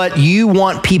 that's what you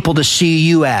want people to see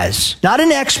you as. Not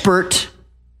an expert,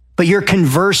 but you're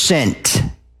conversant,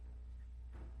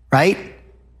 right?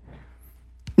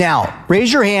 Now,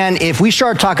 raise your hand if we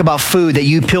start talking about food that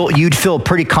you'd feel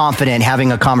pretty confident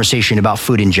having a conversation about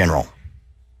food in general.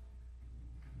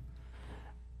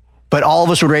 But all of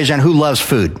us would raise our hand. Who loves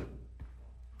food?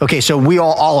 Okay, so we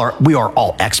are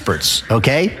all experts,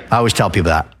 okay? I always tell people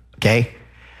that, okay?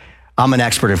 I'm an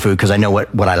expert in food because I know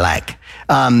what I like.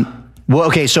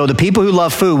 Okay, so the people who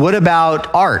love food, what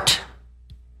about art?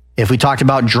 If we talked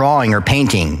about drawing or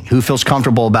painting, who feels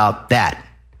comfortable about that?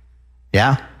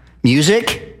 Yeah?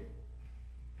 Music?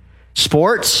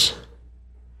 Sports?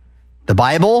 The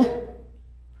Bible?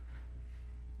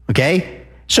 Okay?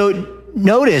 So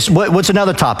notice, what's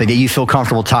another topic that you feel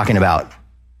comfortable talking about?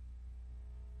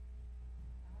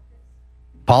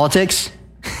 Politics?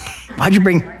 Why'd you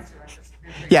bring...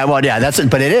 Yeah, well, yeah, that's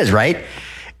it, but it is, right?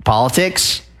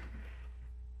 Politics.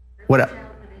 What?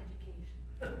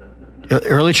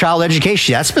 Early child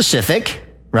education, that's specific,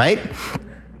 right?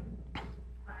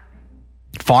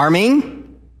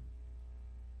 Farming.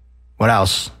 What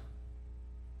else?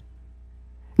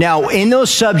 Now, in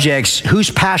those subjects, who's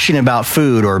passionate about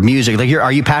food or music? Like,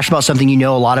 are you passionate about something you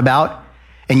know a lot about?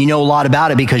 And you know a lot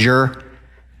about it because you're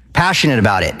passionate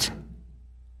about it.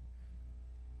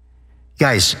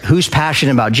 Guys, who's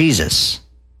passionate about Jesus?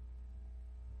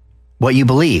 What you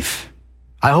believe?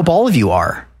 I hope all of you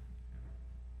are.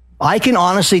 I can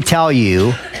honestly tell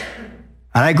you,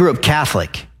 and I grew up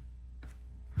Catholic.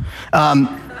 But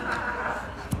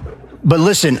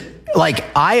listen, like,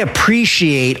 I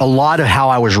appreciate a lot of how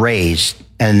I was raised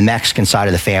and the Mexican side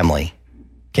of the family,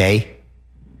 okay?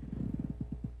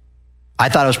 I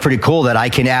thought it was pretty cool that I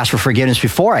can ask for forgiveness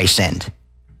before I sinned,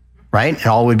 right? And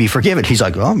all would be forgiven. He's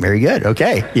like, oh, very good,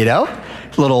 okay, you know?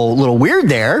 A little weird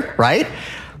there, right?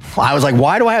 I was like,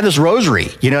 why do I have this rosary?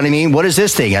 You know what I mean? What is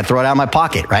this thing? I throw it out of my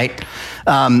pocket, right?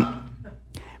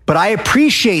 But I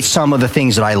appreciate some of the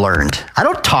things that I learned. I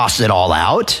don't toss it all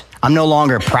out. I'm no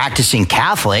longer practicing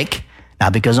Catholic,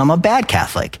 not because I'm a bad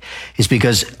Catholic. It's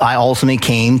because I ultimately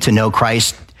came to know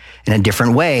Christ in a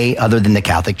different way other than the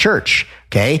Catholic Church,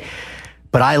 okay?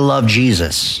 But I love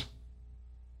Jesus.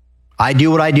 I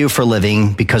do what I do for a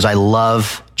living because I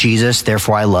love Jesus,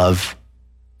 therefore I love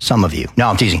some of you. No,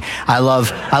 I'm teasing. I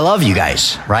love you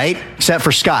guys, right? Except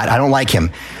for Scott. I don't like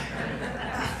him.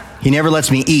 He never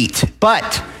lets me eat.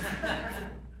 But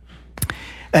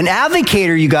an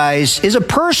advocator, you guys, is a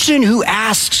person who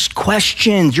asks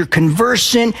questions. You're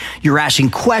conversant. You're asking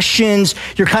questions.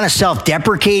 You're kind of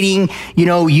self-deprecating. You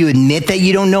know, you admit that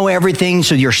you don't know everything,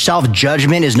 so your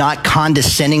self-judgment is not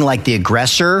condescending like the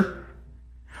aggressor.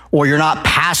 Or you're not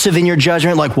passive in your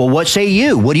judgment, like, well, what say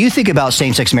you? What do you think about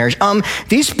same-sex marriage?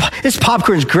 This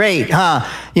popcorn's great, huh?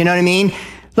 You know what I mean?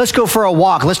 Let's go for a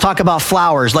walk. Let's talk about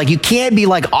flowers. Like, you can't be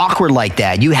like awkward like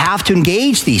that. You have to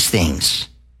engage these things.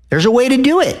 There's a way to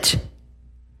do it.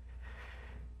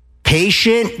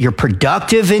 Patient, you're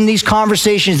productive in these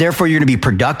conversations, therefore you're going to be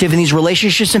productive in these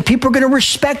relationships, and people are going to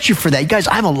respect you for that. You guys,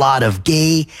 I have a lot of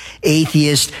gay,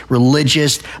 atheist,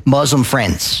 religious, Muslim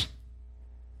friends.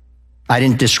 I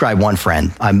didn't describe one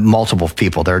friend. I'm multiple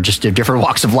people. They're just in different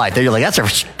walks of life. They're like,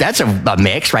 that's a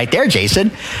mix right there,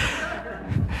 Jason.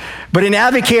 But an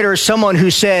advocator is someone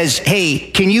who says, hey,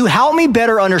 can you help me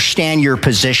better understand your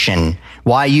position?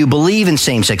 Why you believe in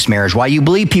same-sex marriage? Why you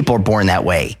believe people are born that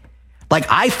way? Like,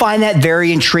 I find that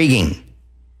very intriguing.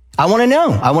 I want to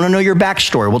know. I want to know your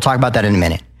backstory. We'll talk about that in a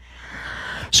minute.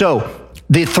 So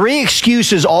the three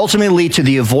excuses ultimately lead to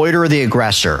the avoider or the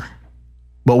aggressor.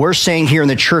 What we're saying here in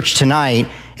the church tonight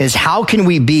is, how can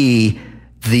we be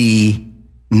the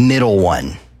middle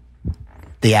one,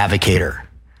 the advocator?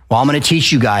 Well, I'm going to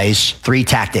teach you guys three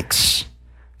tactics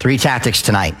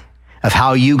tonight of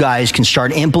how you guys can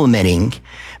start implementing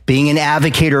being an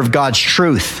advocator of God's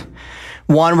truth.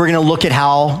 One, we're going to look at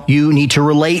how you need to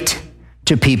relate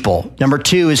to people. Number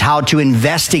two is how to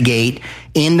investigate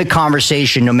in the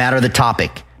conversation, no matter the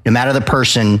topic, no matter the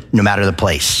person, no matter the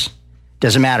place.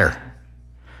 Doesn't matter.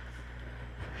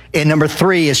 And number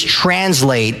three is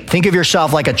translate. Think of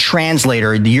yourself like a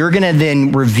translator. You're going to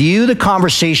then review the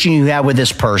conversation you have with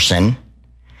this person.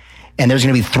 And there's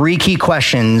going to be three key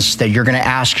questions that you're going to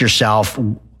ask yourself,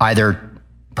 either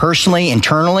personally,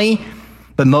 internally,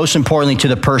 but most importantly to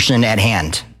the person at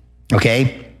hand.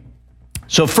 Okay?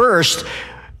 So first,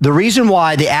 the reason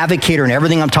why the advocator and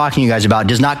everything I'm talking to you guys about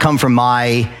does not come from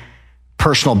my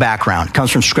personal background. It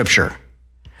comes from Scripture.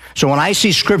 So when I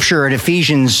see Scripture in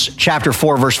Ephesians chapter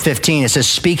 4, verse 15, it says,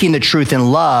 speaking the truth in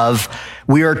love,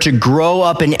 we are to grow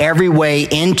up in every way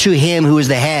into him who is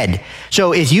the head.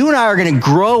 So if you and I are going to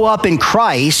grow up in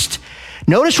Christ,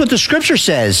 notice what the Scripture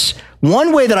says.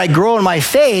 One way that I grow in my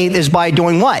faith is by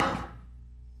doing what?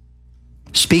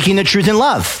 Speaking the truth in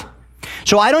love.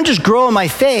 So I don't just grow in my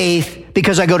faith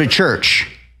because I go to church.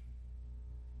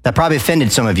 That probably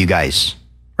offended some of you guys,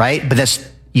 right? But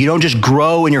you don't just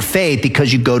grow in your faith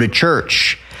because you go to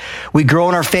church. We grow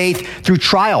in our faith through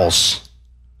trials.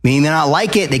 We may not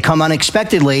like it. They come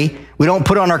unexpectedly. We don't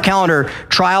put on our calendar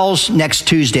trials next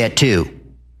Tuesday at 2.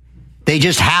 They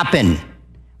just happen.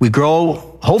 We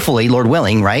grow, hopefully, Lord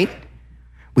willing, right?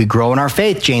 We grow in our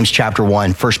faith, James chapter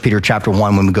 1, 1 Peter chapter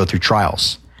 1, when we go through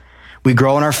trials. We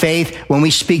grow in our faith when we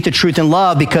speak the truth in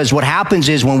love, because what happens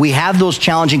is when we have those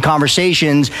challenging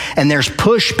conversations and there's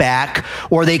pushback,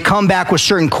 or they come back with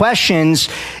certain questions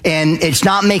and it's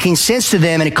not making sense to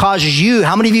them and it causes you,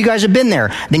 how many of you guys have been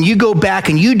there? Then you go back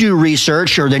and you do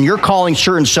research, or then you're calling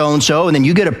certain so-and-so, and then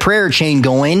you get a prayer chain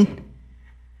going.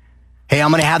 Hey,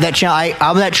 I'm going to have that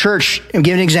I'm at church. I'll give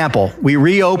you an example. We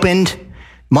reopened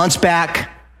months back,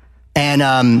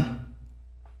 and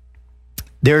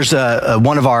there's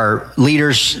one of our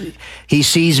leaders. He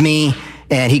sees me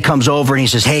and he comes over and he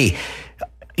says, hey,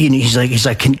 he's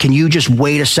like, can you just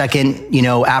wait a second,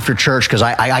 after church? Cause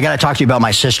I got to talk to you about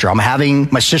my sister.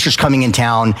 My sister's coming in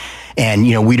town, and,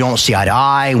 we don't see eye to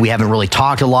eye. We haven't really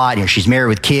talked a lot. She's married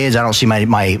with kids. I don't see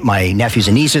my nephews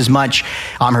and nieces much.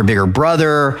 I'm her bigger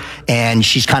brother. And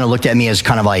she's kind of looked at me as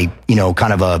kind of like,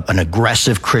 an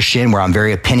aggressive Christian, where I'm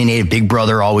very opinionated, big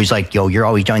brother, always like, you're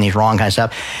always doing these wrong kind of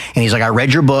stuff. And he's like, I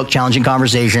read your book, Challenging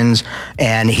Conversations.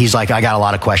 And he's like, I got a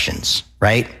lot of questions,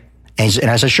 right? And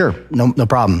I said, sure, no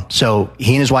problem. So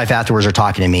he and his wife afterwards are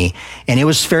talking to me, and it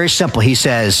was very simple. He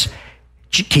says,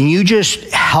 can you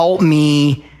just help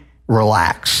me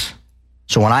relax?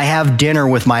 So when I have dinner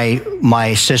with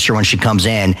my sister, when she comes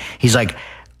in, he's like,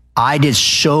 I did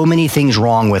so many things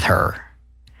wrong with her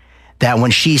that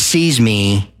when she sees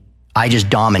me, I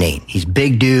just dominate. He's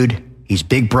big dude. He's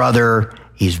big brother.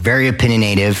 He's very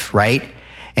opinionative, right?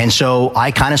 And so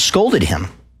I kind of scolded him.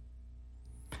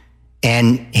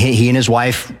 And he and his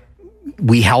wife,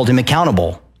 we held him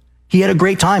accountable. He had a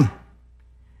great time.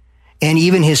 And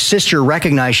even his sister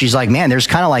recognized, she's like, man, there's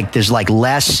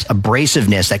less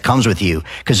abrasiveness that comes with you.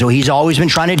 Because what he's always been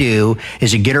trying to do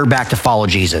is to get her back to follow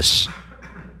Jesus.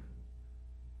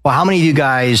 Well, how many of you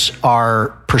guys are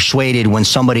persuaded when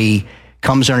somebody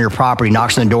comes on your property,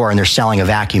 knocks on the door, and they're selling a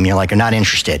vacuum? You're like, I'm not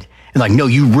interested. And like, no,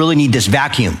 you really need this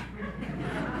vacuum.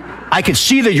 I could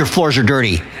see that your floors are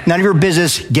dirty. None of your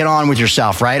business. Get on with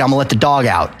yourself, right? I'm gonna let the dog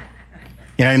out.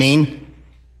 You know what I mean?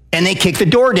 And they kick the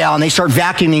door down. They start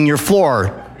vacuuming your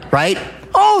floor, right?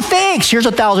 Oh, thanks. Here's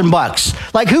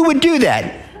 $1,000. Like, who would do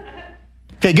that?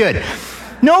 Okay, good.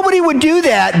 Nobody would do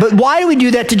that. But why do we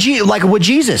do that to Jesus? Like with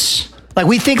Jesus? Like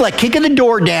we think like kicking the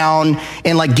door down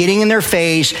and like getting in their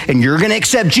face, and you're gonna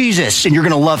accept Jesus and you're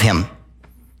gonna love him,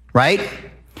 right?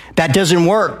 That doesn't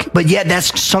work. But yet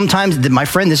that's sometimes, my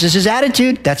friend, this is his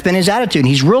attitude. That's been his attitude. And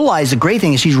he's realized, the great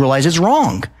thing is he's realized it's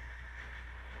wrong.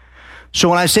 So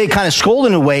when I say kind of scold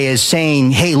in a way is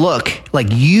saying, hey, look, like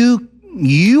you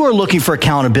are looking for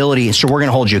accountability, so we're going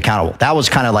to hold you accountable. That was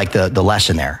kind of like the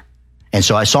lesson there. And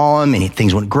so I saw him, and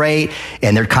things went great,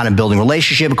 and they're kind of building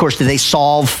relationship. Of course, did they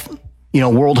solve,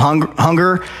 world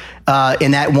hunger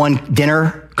in that one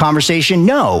dinner conversation?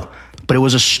 No. But it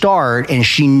was a start, and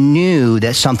she knew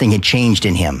that something had changed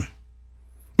in him.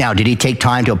 Now, did he take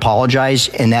time to apologize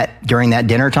during that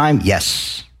dinner time?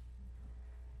 Yes.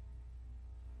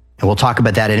 And we'll talk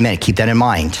about that in a minute. Keep that in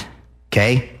mind,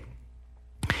 okay?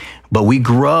 But we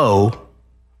grow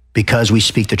because we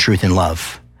speak the truth in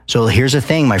love. So here's the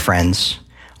thing, my friends.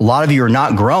 A lot of you are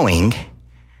not growing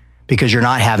because you're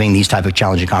not having these type of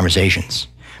challenging conversations,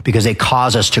 because they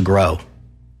cause us to grow.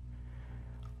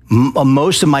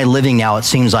 Most of my living now, it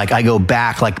seems like I go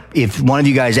back, like if one of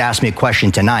you guys asked me a question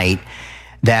tonight,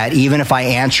 that even if I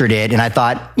answered it and I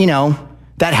thought,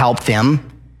 that helped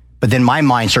them, but then my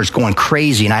mind starts going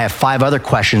crazy and I have 5 other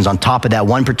questions on top of that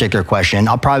one particular question,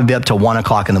 I'll probably be up till 1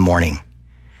 o'clock in the morning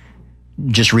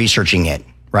just researching it,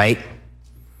 right?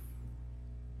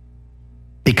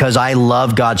 Because I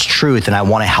love God's truth and I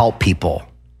want to help people,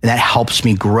 and that helps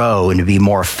me grow and to be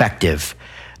more effective.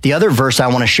 The other verse I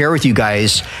want to share with you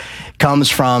guys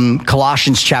comes from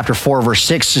Colossians chapter 4, verse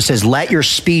 6. It says, let your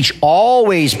speech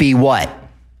always be what?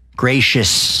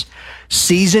 Gracious,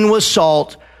 seasoned with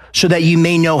salt, so that you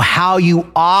may know how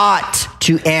you ought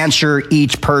to answer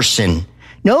each person.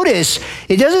 Notice,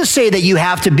 it doesn't say that you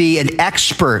have to be an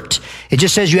expert. It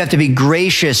just says you have to be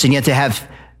gracious, and you have to have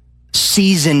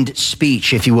seasoned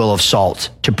speech, if you will, of salt,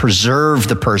 to preserve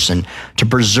the person, to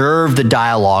preserve the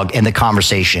dialogue and the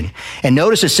conversation. And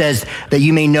notice it says that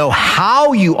you may know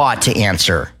how you ought to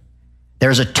answer.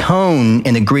 There's a tone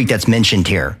in the Greek that's mentioned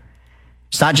here.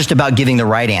 It's not just about giving the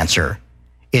right answer.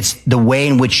 It's the way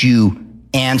in which you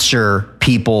answer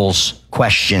people's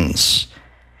questions.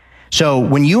 So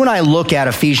when you and I look at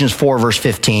Ephesians 4, verse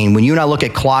 15, when you and I look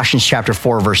at Colossians chapter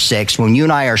 4, verse 6, when you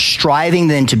and I are striving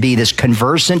then to be this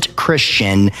conversant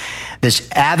Christian, this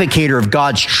advocator of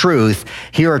God's truth,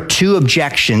 here are 2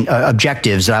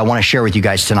 objectives that I want to share with you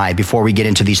guys tonight before we get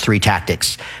into these 3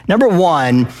 tactics. Number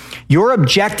 1, your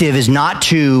objective is not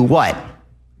to what?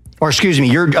 Or excuse me,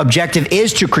 your objective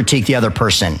is to critique the other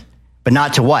person, but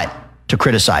not to what? To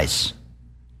criticize.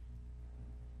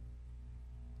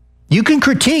 You can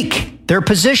critique their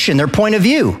position, their point of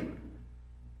view.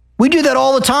 We do that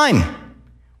all the time.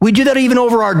 We do that even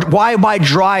over our why my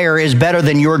dryer is better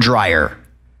than your dryer.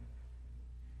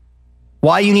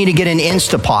 Why you need to get an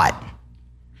Instapot,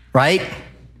 right?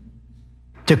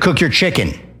 To cook your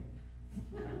chicken.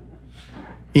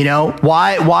 You know,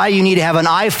 why you need to have an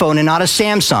iPhone and not a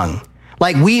Samsung.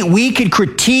 Like we could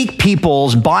critique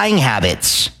people's buying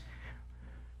habits,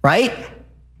 right?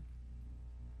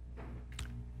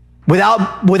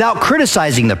 Without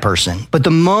criticizing the person. But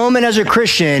the moment as a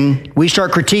Christian, we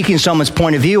start critiquing someone's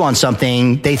point of view on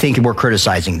something, they think we're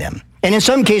criticizing them. And in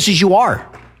some cases you are.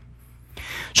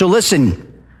 So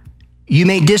listen, you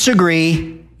may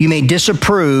disagree, you may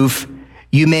disapprove,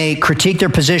 you may critique their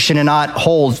position and not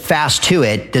hold fast to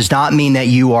it, does not mean that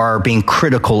you are being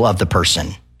critical of the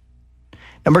person.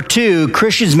 Number two,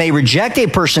 Christians may reject a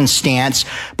person's stance,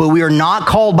 but we are not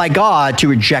called by God to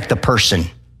reject the person.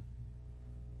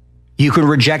 You can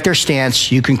reject their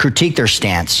stance, you can critique their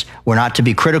stance. We're not to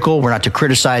be critical, we're not to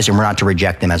criticize, and we're not to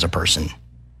reject them as a person.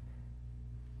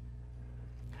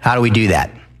 How do we do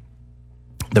that?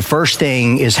 The first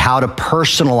thing is how to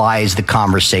personalize the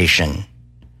conversation.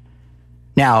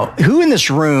 Now, who in this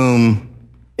room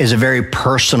is a very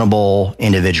personable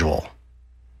individual?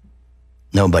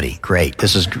 Nobody. Great.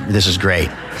 This is great.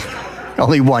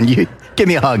 Only one. You give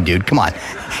me a hug, dude. Come on.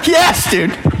 Yes,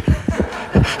 dude.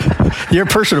 You're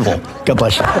personable. God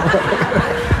bless you.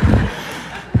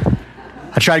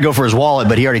 I tried to go for his wallet,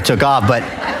 but he already took off. But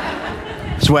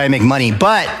that's the way I make money.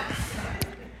 But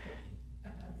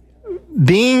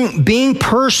being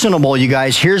personable, you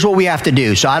guys, here's what we have to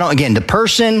do. So again, the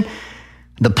person,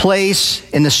 the place,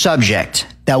 and the subject,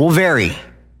 that will vary.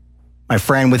 My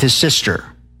friend with his sister,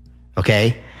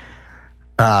 okay?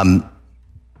 A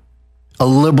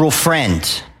liberal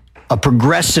friend, a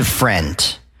progressive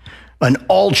friend, an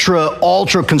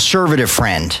ultra conservative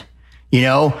friend, you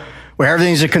know, where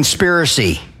everything's a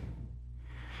conspiracy.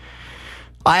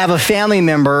 I have a family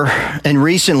member, and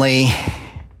recently,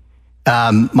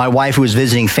 my wife, who was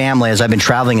visiting family as I've been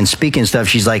traveling and speaking and stuff,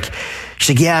 she's like,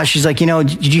 you know,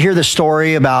 did you hear the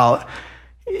story about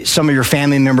some of your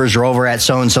family members are over at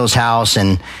so-and-so's house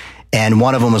and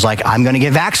one of them was like, I'm going to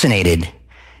get vaccinated.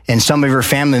 And some of your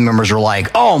family members are like,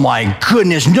 oh my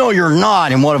goodness, no, you're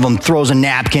not. And one of them throws a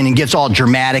napkin and gets all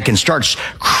dramatic and starts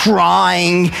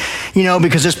crying, you know,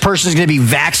 because this person's going to be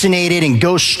vaccinated and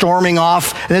goes storming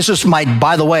off. And this is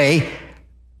by the way,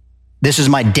 this is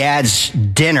my dad's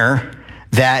dinner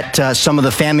that some of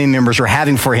the family members were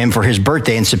having for him for his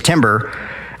birthday in September.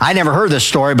 I never heard this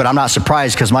story, but I'm not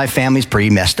surprised because my family's pretty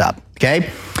messed up,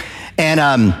 okay?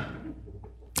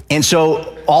 And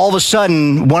so all of a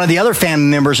sudden, one of the other family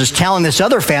members is telling this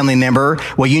other family member,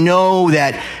 well, you know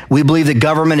that we believe the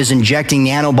government is injecting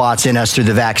nanobots in us through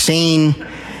the vaccine.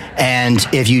 And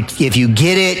if you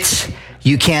get it,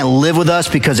 you can't live with us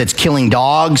because it's killing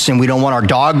dogs and we don't want our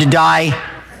dog to die.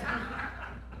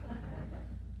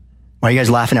 Why are you guys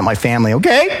laughing at my family?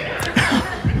 Okay.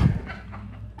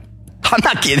 I'm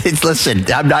not kidding. Listen,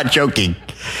 I'm not joking.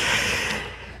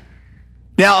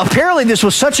 Now, apparently this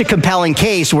was such a compelling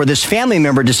case where this family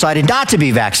member decided not to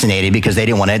be vaccinated because they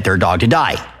didn't want their dog to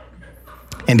die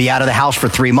and be out of the house for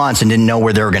 3 months and didn't know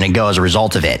where they were going to go as a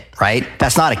result of it, right?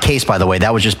 That's not a case, by the way.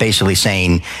 That was just basically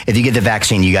saying, if you get the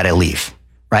vaccine, you got to leave,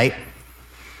 right?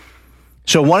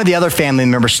 So one of the other family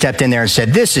members stepped in there and said,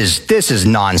 this is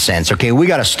nonsense, okay? We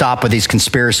got to stop with these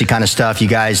conspiracy kind of stuff, you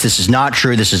guys. This is not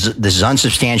true. This is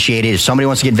unsubstantiated. If somebody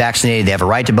wants to get vaccinated, they have a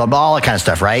right to blah, blah, all that kind of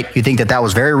stuff, right? You think that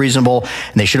was very reasonable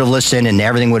and they should have listened and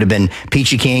everything would have been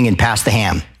peachy king and passed the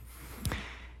ham.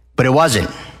 But it wasn't,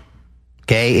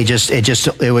 okay?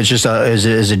 It was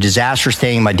a disastrous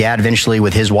thing. My dad eventually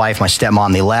with his wife, my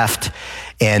stepmom, they left.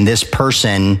 And this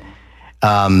person,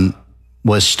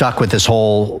 was stuck with this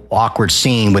whole awkward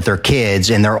scene with their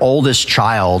kids, and their oldest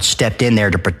child stepped in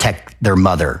there to protect their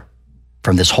mother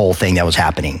from this whole thing that was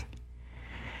happening.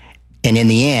 And in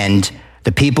the end,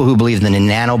 the people who believed in the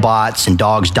nanobots and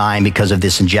dogs dying because of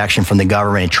this injection from the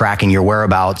government and tracking your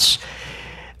whereabouts,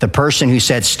 the person who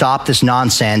said, stop this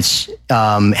nonsense,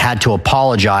 had to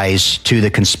apologize to the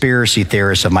conspiracy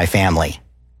theorists of my family.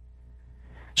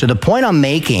 So the point I'm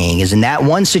making is in that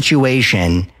one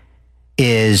situation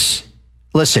is,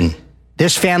 listen,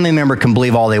 this family member can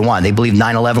believe all they want. They believe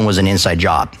 9/11 was an inside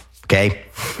job, okay?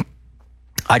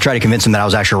 I tried to convince them that I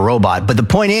was actually a robot. But the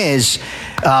point is,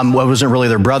 it wasn't really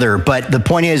their brother, but the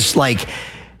point is, like,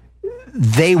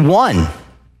 they won.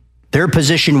 Their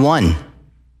position won.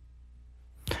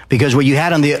 Because what you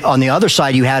had on the other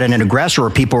side, you had an aggressor where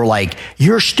people were like,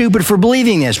 you're stupid for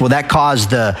believing this. Well, that caused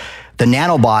the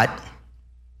nanobot,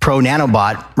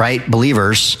 pro-nanobot, right,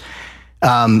 believers,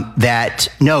 that,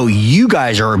 no, you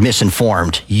guys are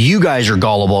misinformed. You guys are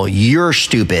gullible. You're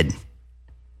stupid.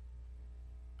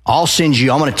 I'm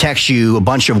going to text you a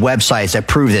bunch of websites that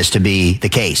prove this to be the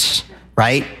case,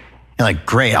 right? And like,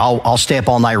 great, I'll stay up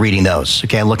all night reading those.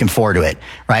 Okay, I'm looking forward to it,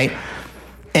 right?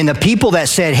 And the people that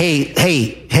said,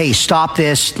 hey, stop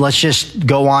this. Let's just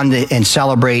go on and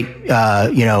celebrate,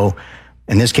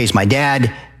 in this case, my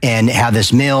dad, and have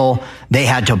this meal. They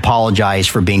had to apologize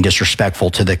for being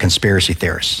disrespectful to the conspiracy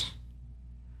theorists.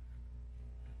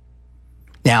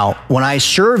 Now, when I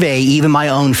survey even my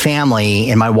own family,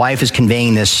 and my wife is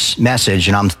conveying this message,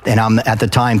 and I'm at the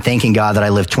time thanking God that I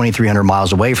live 2,300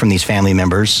 miles away from these family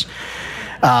members.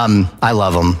 I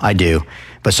love them, I do.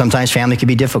 But sometimes family can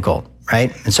be difficult,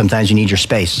 right? And sometimes you need your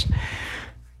space.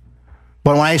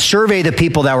 But when I survey the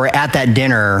people that were at that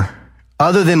dinner,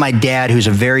 other than my dad, who's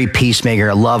a very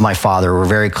peacemaker, I love my father, we're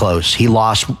very close. He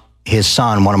lost his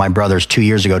son, one of my brothers, 2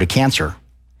 years ago to cancer.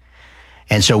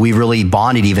 And so we really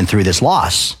bonded even through this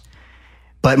loss.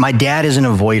 But my dad is an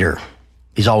avoider.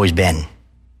 He's always been.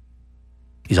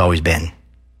 He's always been.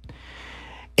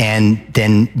 And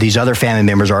then these other family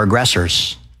members are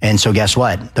aggressors. And so guess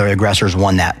what? The aggressors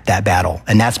won that battle.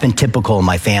 And that's been typical in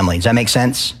my family. Does that make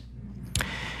sense?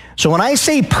 So when I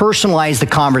say personalize the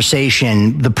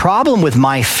conversation, the problem with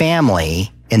my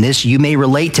family, and this, you may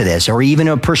relate to this, or even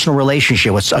a personal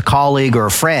relationship with a colleague or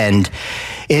a friend,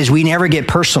 is we never get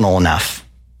personal enough.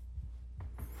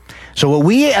 So what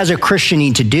we as a Christian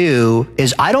need to do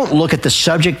is I don't look at the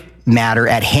subject matter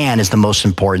at hand as the most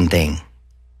important thing. Does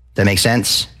that make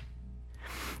sense?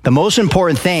 The most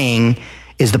important thing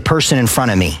is the person in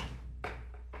front of me.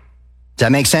 Does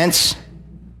that make sense?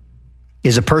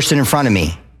 Is the person in front of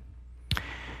me.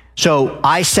 So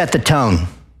I set the tone.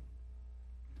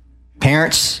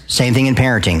 Parents, same thing in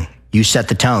parenting. You set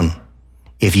the tone.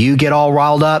 If you get all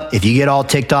riled up, if you get all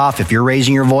ticked off, if you're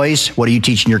raising your voice, what are you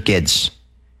teaching your kids?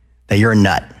 That you're a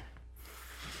nut,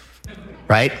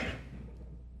 right?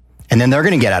 And then they're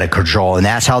going to get out of control. And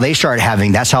that's how they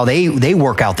that's how they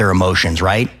work out their emotions,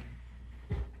 right?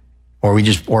 Or we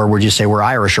just say we're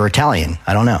Irish or Italian.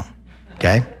 I don't know.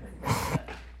 Okay.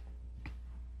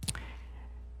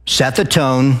 Set the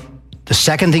tone. The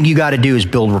second thing you got to do is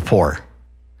build rapport.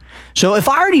 So if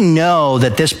I already know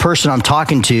that this person I'm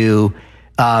talking to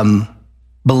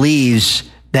believes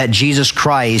that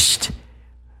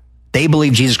they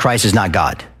believe Jesus Christ is not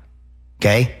God.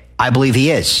 Okay. I believe he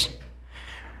is.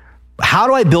 How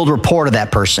do I build rapport to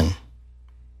that person?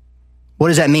 What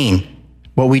does that mean?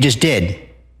 What we just did.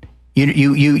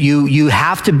 You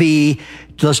have to be,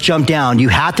 let's jump down. You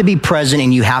have to be present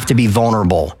and you have to be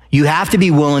vulnerable. You have to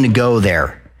be willing to go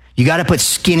there. You got to put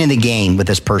skin in the game with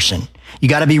this person. You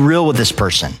got to be real with this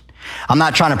person. I'm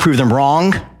not trying to prove them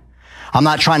wrong. I'm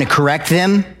not trying to correct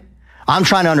them. I'm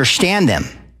trying to understand them.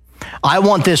 I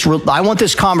want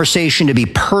this conversation to be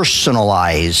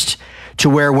personalized to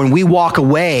where when we walk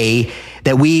away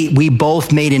that we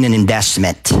both made an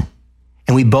investment.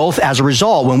 And we both, as a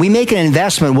result, when we make an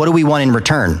investment, what do we want in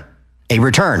return? A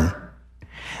return.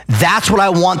 That's what I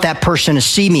want that person to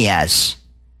see me as.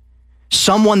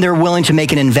 Someone they're willing to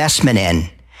make an investment in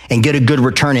and get a good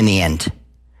return in the end.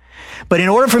 But in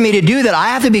order for me to do that, I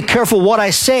have to be careful what I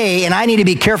say, and I need to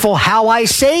be careful how I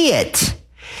say it.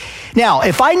 Now,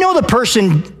 if I know the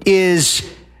person is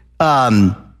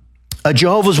a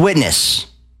Jehovah's Witness,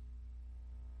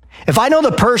 if I know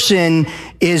the person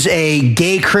is a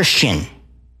gay Christian,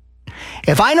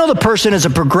 if I know the person is a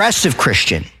progressive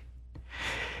Christian,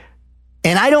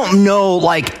 and I don't know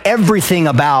like everything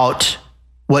about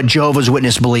what Jehovah's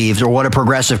Witness believes or what a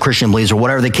progressive Christian believes or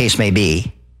whatever the case may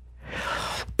be,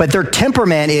 but their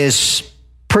temperament is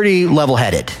pretty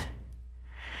level-headed.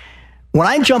 When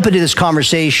I jump into this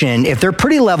conversation, if they're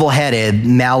pretty level-headed,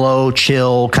 mellow,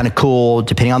 chill, kind of cool,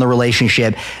 depending on the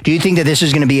relationship, do you think that this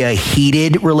is going to be a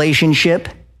heated relationship?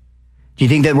 Do you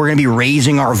think that we're going to be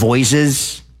raising our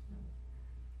voices?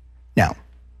 No.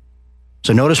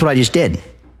 So notice what I just did.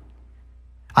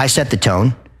 I set the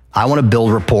tone. I want to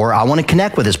build rapport. I want to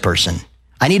connect with this person.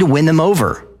 I need to win them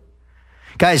over.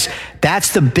 Guys,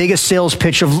 that's the biggest sales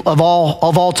pitch of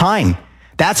all time.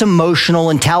 That's emotional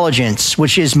intelligence,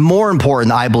 which is more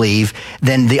important, I believe,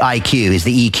 than the IQ, is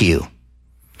the EQ.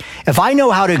 If I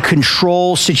know how to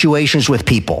control situations with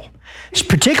people,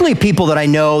 particularly people that I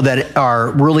know that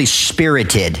are really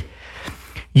spirited,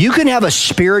 you can have a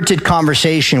spirited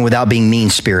conversation without being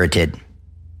mean-spirited.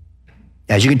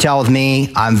 As you can tell with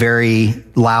me, I'm very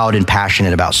loud and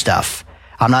passionate about stuff.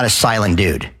 I'm not a silent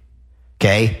dude.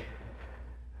 okay?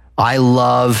 I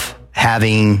love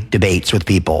having debates with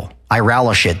people. I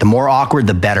relish it. The more awkward,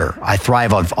 the better. I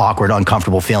thrive on awkward,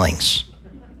 uncomfortable feelings.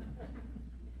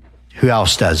 Who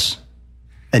else does?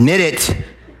 Admit it.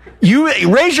 You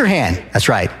raise your hand. That's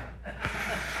right.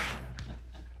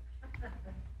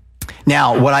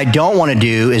 Now, what I don't want to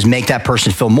do is make that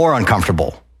person feel more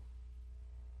uncomfortable.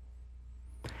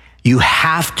 You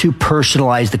have to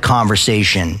personalize the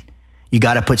conversation. You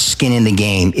got to put skin in the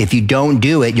game. If you don't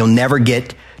do it, you'll never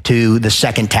get to the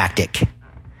second tactic.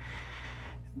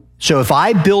 So if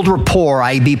I build rapport,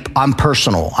 I'm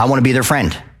personal. I want to be their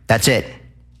friend. That's it.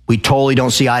 We totally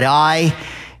don't see eye to eye.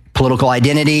 Political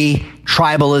identity,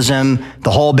 tribalism,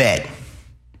 the whole bit.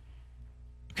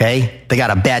 Okay? They got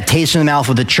a bad taste in the mouth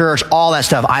with the church, all that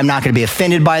stuff. I'm not going to be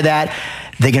offended by that.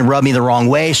 They can rub me the wrong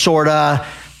way, sorta.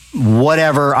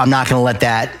 Whatever. I'm not going to let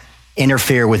that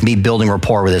interfere with me building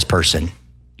rapport with this person.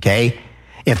 Okay?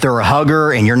 If they're a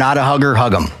hugger and you're not a hugger,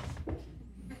 hug them.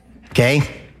 Okay?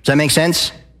 Does that make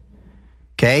sense?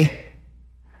 Okay?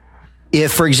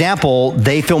 If, for example,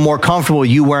 they feel more comfortable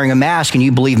you wearing a mask and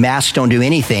you believe masks don't do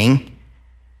anything,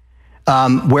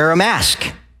 wear a mask.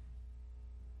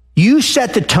 You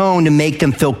set the tone to make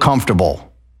them feel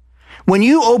comfortable. When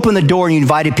you open the door and you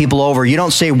invited people over, you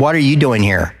don't say, "What are you doing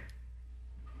here?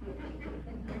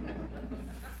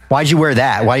 Why'd you wear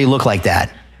that? Why do you look like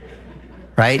that?"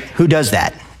 Right? Who does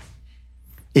that?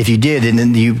 If you did,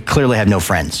 then you clearly have no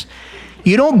friends.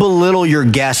 You don't belittle your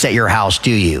guests at your house,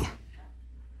 do you?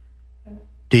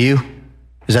 Do you?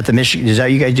 Is that the Michigan? Is that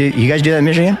you guys do? You guys do that in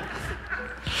Michigan?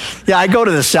 Yeah, I go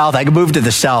to the South. I moved to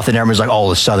the South, and everyone's like, "Oh,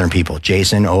 the Southern people,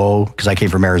 Jason." Oh, because I came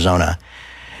from Arizona,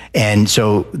 and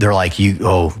so they're like,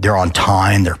 they're on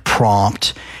time, they're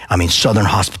prompt. I mean, Southern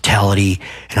hospitality,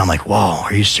 and I'm like, "Whoa,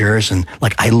 are you serious?" And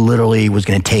like, I literally was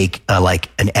going to take like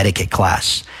an etiquette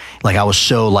class. Like I was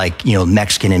so like,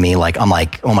 Mexican in me. Like, I'm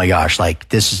like, oh my gosh, like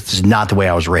this is not the way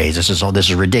I was raised. This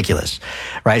is ridiculous.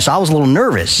 Right. So I was a little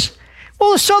nervous.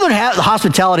 Well, the Southern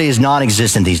hospitality is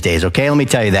non-existent these days. Okay. Let me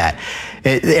tell you that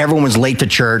everyone was late to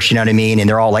church. You know what I mean? And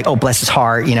they're all like, "Oh, bless his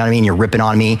heart." You know what I mean? You're ripping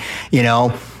on me, and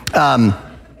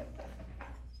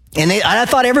I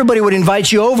thought everybody would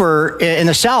invite you over in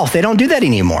the South. They don't do that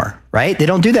anymore, right? They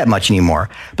don't do that much anymore.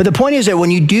 But the point is that when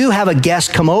you do have a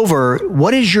guest come over,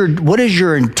 what is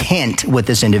your intent with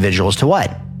this individual as to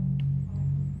what?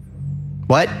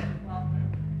 What?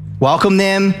 Welcome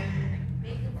them.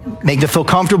 Make them feel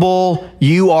comfortable.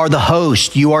 You are the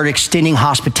host. You are extending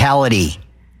hospitality.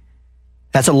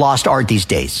 That's a lost art these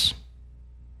days.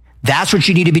 That's what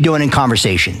you need to be doing in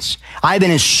conversations. I've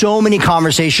been in so many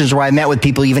conversations where I met with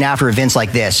people even after events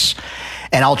like this,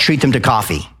 and I'll treat them to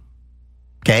coffee.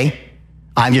 Okay?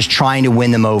 I'm just trying to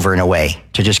win them over in a way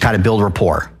to just kind of build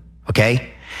rapport.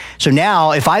 Okay? So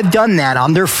now, if I've done that,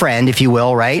 I'm their friend, if you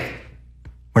will, right?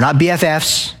 We're not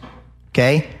BFFs.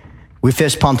 Okay? We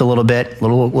fist pumped a little bit,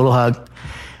 little hug,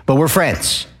 but we're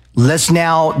friends. Let's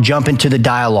now jump into the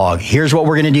dialogue. Here's what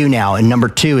we're going to do now. And number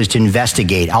 2 is to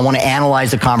investigate. I want to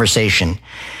analyze the conversation.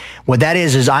 What that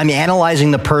is I'm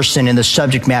analyzing the person and the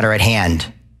subject matter at hand.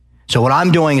 So what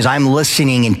I'm doing is I'm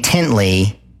listening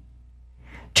intently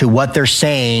to what they're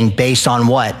saying based on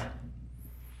what?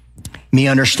 Me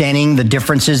understanding the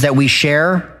differences that we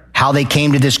share, how they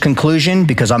came to this conclusion,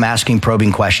 because I'm asking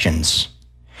probing questions.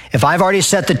 If I've already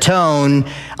set the tone,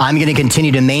 I'm going to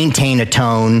continue to maintain a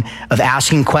tone of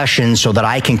asking questions so that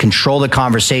I can control the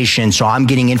conversation. So I'm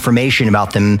getting information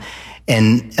about them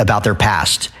and about their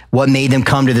past. What made them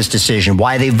come to this decision?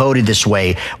 Why they voted this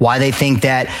way? Why they think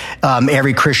that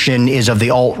every Christian is of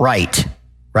the alt-right,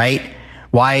 right?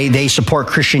 Why they support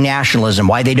Christian nationalism?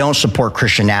 Why they don't support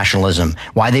Christian nationalism?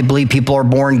 Why they believe people are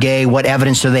born gay? What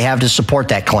evidence do they have to support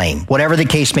that claim? Whatever the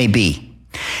case may be.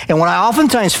 And what I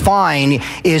oftentimes find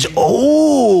is,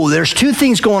 there's 2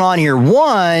 things going on here.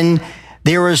 One,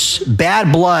 there was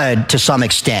bad blood to some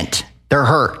extent. They're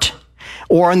hurt.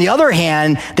 Or on the other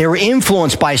hand, they were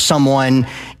influenced by someone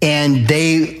and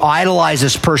they idolize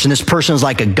this person. This person is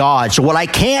like a god. So what I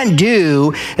can't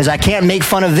do is I can't make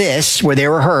fun of this where they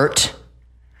were hurt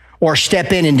or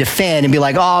step in and defend and be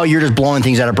like, "Oh, you're just blowing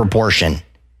things out of proportion.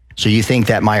 So you think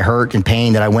that my hurt and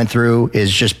pain that I went through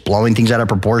is just blowing things out of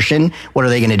proportion? What are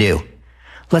they going to do?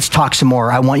 Let's talk some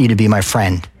more. I want you to be my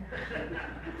friend."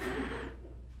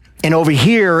 And over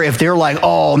here, if they're like,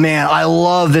 "Oh man, I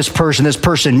love this person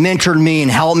mentored me and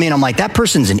helped me," and I'm like, that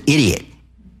person's an idiot.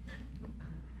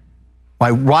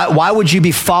 Why would you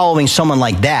be following someone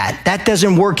like that? That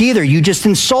doesn't work either. You just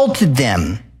insulted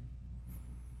them.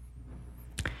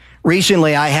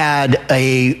 Recently, I had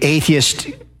a atheist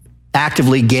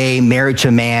actively gay, married to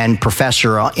a man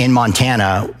professor in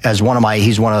Montana as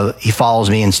he follows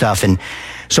me and stuff. And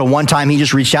so one time he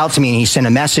just reached out to me and he sent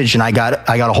a message and I got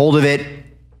a hold of it.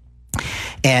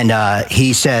 And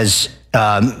he says,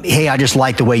 hey, I just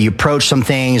like the way you approach some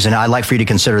things, and I'd like for you to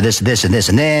consider this, this, and this,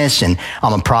 and this, and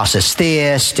I'm a process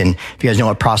theist, and if you guys know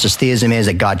what process theism is,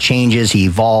 that God changes, he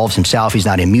evolves himself, he's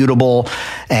not immutable,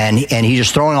 and he's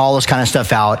just throwing all this kind of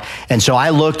stuff out. And so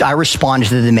I responded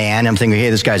to the man. I'm thinking, hey,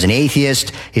 this guy's an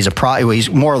atheist, he's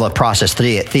more of a process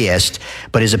theist,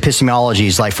 but his epistemology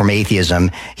is like from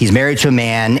atheism. He's married to a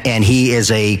man, and he is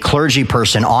a clergy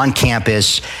person on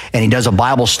campus, and he does a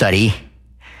Bible study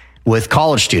with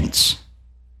college students.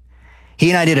 He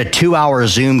and I did a 2-hour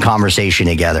Zoom conversation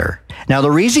together. Now,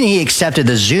 the reason he accepted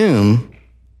the Zoom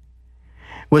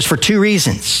was for 2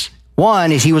 reasons.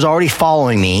 One is he was already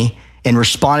following me and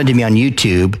responded to me on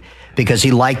YouTube because he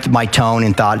liked my tone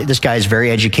and thought this guy is very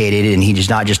educated and he's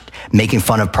not just making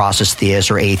fun of process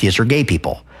theists or atheists or gay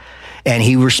people. And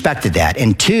he respected that.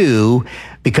 And 2,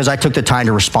 because I took the time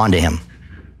to respond to him.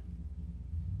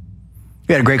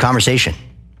 We had a great conversation.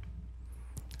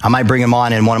 I might bring him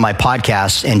on in one of my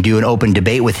podcasts and do an open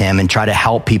debate with him and try to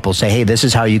help people say, hey, this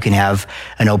is how you can have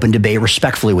an open debate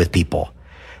respectfully with people.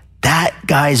 That,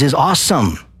 guys, is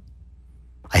awesome.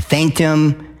 I thanked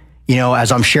him.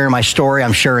 As I'm sharing my story,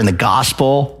 I'm sharing the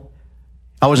gospel.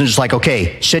 I wasn't just like,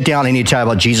 okay, sit down, I need to tell you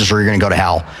about Jesus or you're going to go to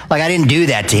hell. Like, I didn't do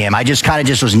that to him. I just kind of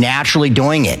just was naturally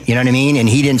doing it. You know what I mean? And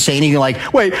he didn't say anything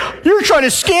like, wait, you're trying to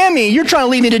scam me. You're trying to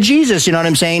lead me to Jesus. You know what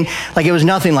I'm saying? Like, it was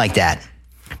nothing like that.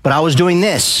 But I was doing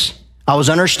this. I was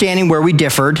understanding where we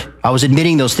differed. I was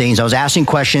admitting those things. I was asking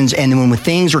questions. And when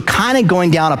things were kind of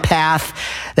going down a path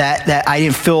that I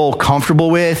didn't feel comfortable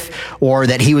with, or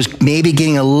that he was maybe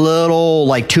getting a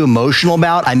little too emotional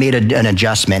about, I made an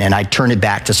adjustment and I turned it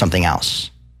back to something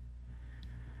else.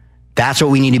 That's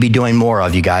what we need to be doing more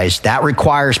of, you guys. That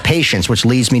requires patience, which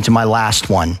leads me to my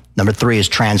last one. Number 3 is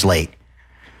translate.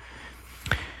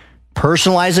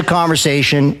 Personalize the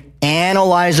conversation.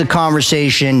 Analyze the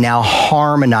conversation, now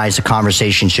harmonize the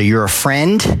conversation. So you're a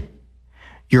friend,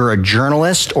 you're a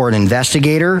journalist or an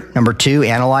investigator. Number 2,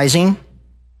 analyzing.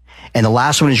 And the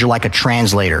last one is you're like a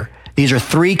translator. These are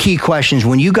 3 key questions.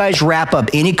 When you guys wrap up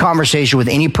any conversation with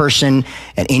any person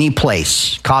at any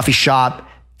place, coffee shop,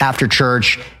 after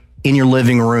church, in your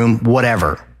living room,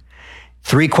 whatever.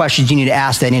 3 questions you need to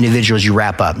ask that individual as you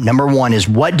wrap up. Number 1 is,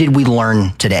 what did we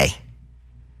learn today?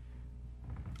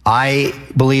 I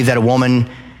believe that a woman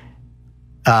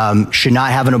should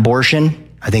not have an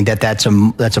abortion. I think that's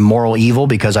a moral evil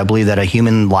because I believe that a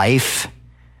human life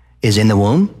is in the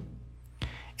womb.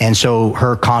 And so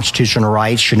her constitutional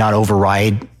rights should not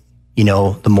override,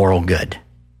 the moral good.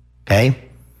 Okay?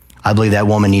 I believe that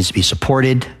woman needs to be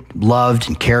supported, loved,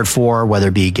 and cared for, whether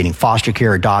it be getting foster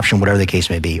care, adoption, whatever the case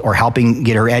may be, or helping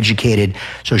get her educated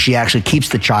so she actually keeps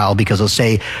the child, because they'll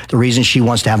say the reason she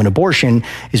wants to have an abortion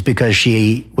is because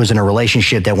she was in a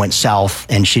relationship that went south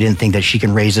and she didn't think that she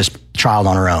can raise this child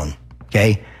on her own.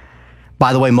 Okay?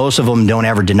 By the way, most of them don't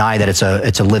ever deny that it's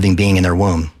a living being in their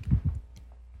womb.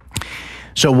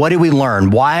 So what did we learn?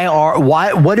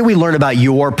 What did we learn about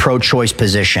your pro-choice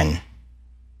position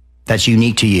that's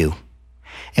unique to you?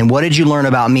 And what did you learn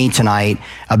about me tonight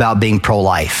about being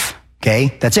pro-life?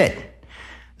 Okay, that's it.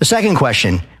 The second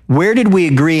question, where did we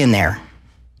agree in there?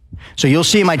 So you'll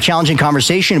see in my Challenging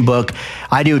Conversation book,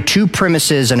 I do 2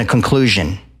 premises and a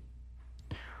conclusion.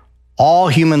 All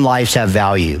human lives have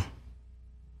value.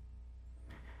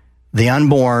 The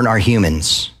unborn are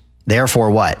humans.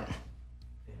 Therefore what?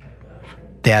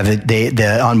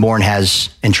 The unborn has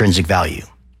intrinsic value.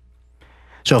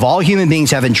 So if all human beings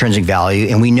have intrinsic value,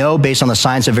 and we know based on the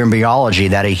science of embryology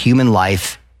that a human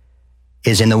life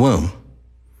is in the womb,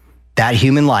 that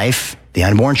human life, the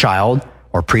unborn child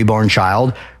or preborn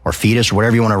child or fetus or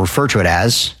whatever you want to refer to it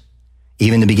as,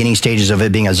 even the beginning stages of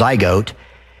it being a zygote,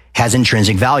 has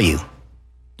intrinsic value.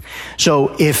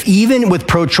 So if even with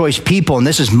pro-choice people, and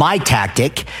this is my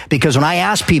tactic, because when I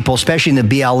ask people, especially in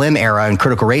the BLM era and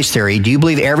critical race theory, do you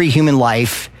believe every human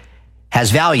life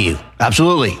has value?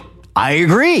 Absolutely. I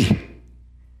agree.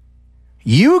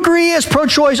 You agree as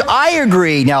pro-choice? I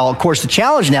agree. Now, of course, the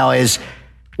challenge now is,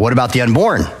 what about the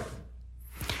unborn?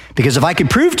 Because if I could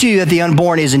prove to you that the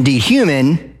unborn is indeed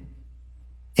human,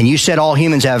 and you said all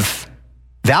humans have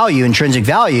value, intrinsic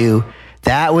value,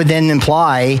 that would then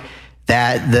imply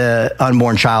that the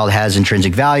unborn child has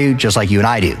intrinsic value, just like you and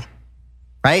I do,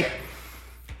 right?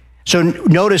 So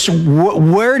notice,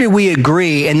 where do we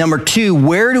agree? And number 2,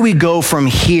 where do we go from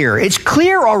here? It's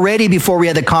clear already before we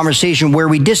had the conversation where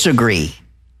we disagree.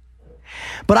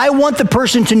 But I want the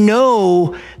person to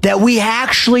know that we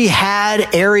actually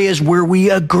had areas where we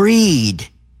agreed.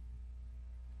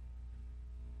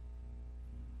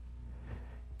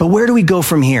 But where do we go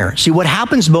from here? See, what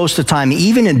happens most of the time,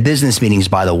 even in business meetings,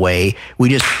 by the way,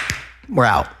 we're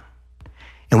out.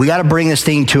 And we got to bring this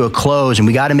thing to a close, and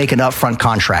we got to make an upfront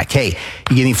contract. Hey,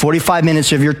 you give me 45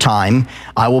 minutes of your time.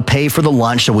 I will pay for the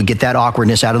lunch so we get that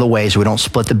awkwardness out of the way so we don't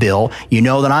split the bill. You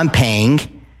know that I'm paying.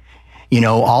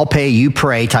 I'll pay, you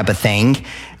pray type of thing.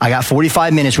 I got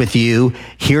 45 minutes with you.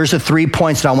 Here's the 3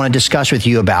 points that I want to discuss with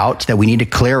you about that we need to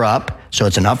clear up. So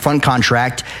it's an upfront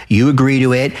contract. You agree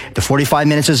to it. The 45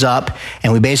 minutes is up.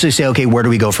 And we basically say, okay, where do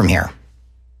we go from here?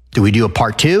 Do we do a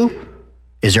part 2?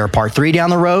 Is there a part 3 down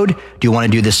the road? Do you want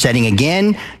to do this setting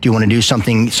again? Do you want to do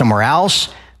something somewhere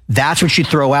else? That's what you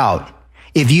throw out.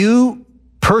 If you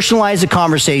personalize the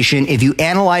conversation, if you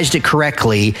analyzed it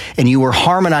correctly, and you were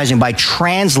harmonizing by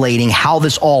translating how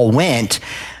this all went,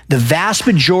 the vast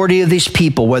majority of these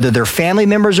people, whether they're family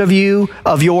members of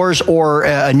yours, or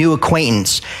a new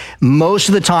acquaintance, most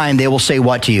of the time they will say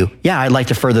what to you? Yeah, I'd like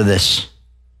to further this.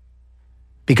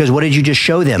 Because what did you just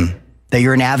show them? That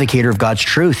you're an advocate of God's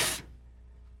truth.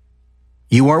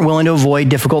 You weren't willing to avoid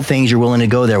difficult things. You're willing to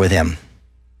go there with him.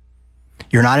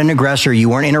 You're not an aggressor. You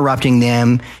weren't interrupting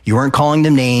them. You weren't calling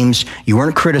them names. You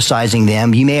weren't criticizing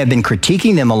them. You may have been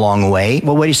critiquing them along the way.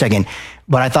 Well, wait a second.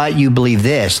 But I thought you believed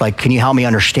this. Like, can you help me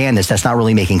understand this? That's not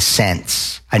really making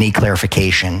sense. I need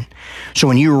clarification. So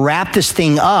when you wrap this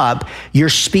thing up, you're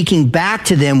speaking back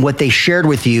to them what they shared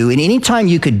with you. And anytime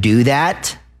you could do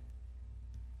that,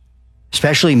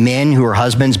 especially men who are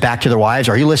husbands back to their wives,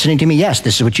 are you listening to me? Yes,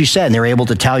 this is what you said. And they're able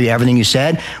to tell you everything you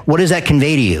said. What does that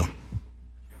convey to you?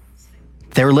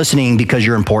 They're listening because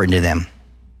you're important to them.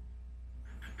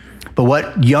 But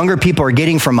what younger people are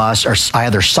getting from us are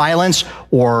either silence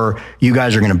or you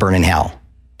guys are going to burn in hell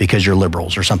because you're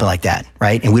liberals or something like that,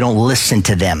 right? And we don't listen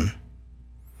to them.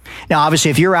 Now,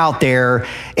 obviously, if you're out there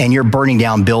and you're burning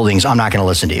down buildings, I'm not going to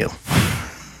listen to you,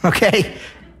 okay?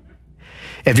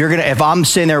 If I'm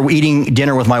sitting there eating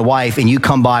dinner with my wife and you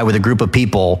come by with a group of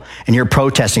people and you're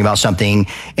protesting about something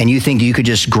and you think you could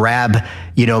just grab,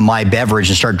 my beverage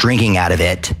and start drinking out of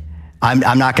it,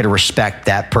 I'm not going to respect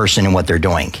that person and what they're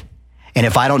doing. And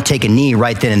if I don't take a knee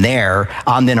right then and there,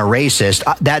 I'm then a racist.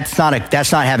 That's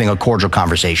not having a cordial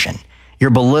conversation.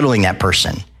 You're belittling that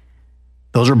person.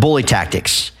 Those are bully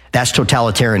tactics. That's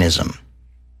totalitarianism,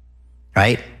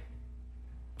 right?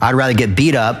 I'd rather get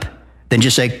beat up than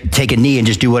just take a knee and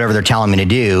just do whatever they're telling me to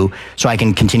do so I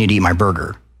can continue to eat my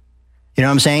burger. You know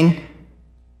what I'm saying?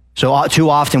 So too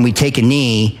often we take a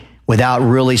knee without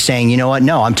really saying, you know what?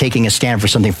 No, I'm taking a stand for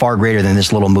something far greater than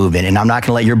this little movement. And I'm not going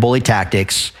to let your bully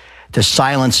tactics to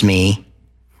silence me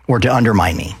or to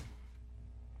undermine me.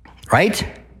 Right?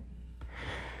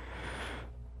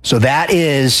 So that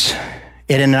is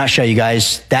it in a nutshell, you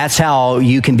guys. That's how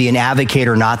you can be an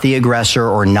advocator, not the aggressor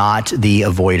or not the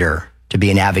avoider. To be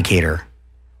an advocator,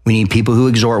 we need people who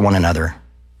exhort one another.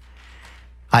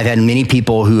 I've had many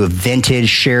people who have vented,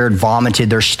 shared, vomited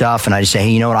their stuff, and I just say,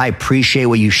 hey, you know what? I appreciate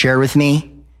what you shared with me.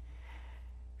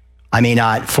 I may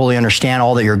not fully understand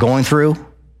all that you're going through.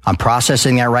 I'm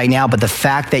processing that right now, but the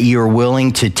fact that you're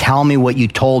willing to tell me what you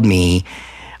told me,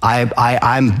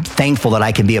 I'm thankful that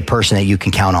I can be a person that you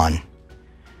can count on.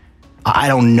 I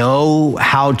don't know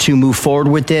how to move forward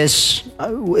with this.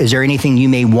 Is there anything you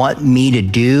may want me to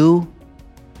do?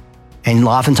 And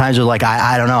oftentimes they're like,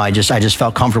 I don't know. I just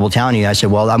felt comfortable telling you. I said,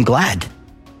 well, I'm glad.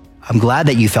 I'm glad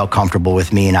that you felt comfortable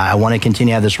with me, and I want to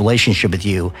continue to have this relationship with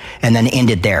you, and then end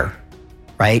it there,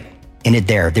 right? End it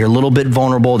there. They're a little bit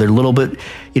vulnerable. They're a little bit,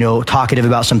 talkative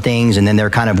about some things, and then they're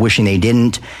kind of wishing they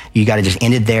didn't. You got to just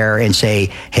end it there and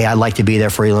say, hey, I'd like to be there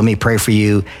for you. Let me pray for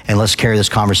you, and let's carry this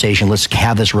conversation. Let's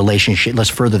have this relationship. Let's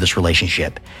further this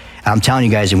relationship. And I'm telling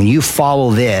you guys, when you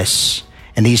follow this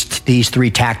and these 3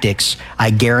 tactics, I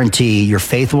guarantee your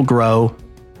faith will grow,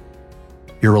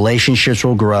 your relationships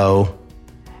will grow,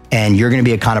 and you're going to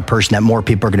be a kind of person that more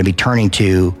people are going to be turning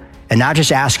to, and not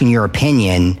just asking your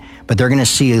opinion, but they're going to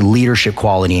see a leadership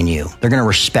quality in you. They're going to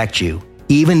respect you,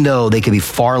 even though they could be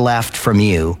far left from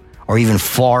you or even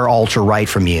far ultra right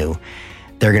from you.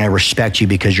 They're going to respect you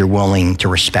because you're willing to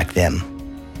respect them.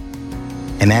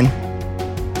 Amen.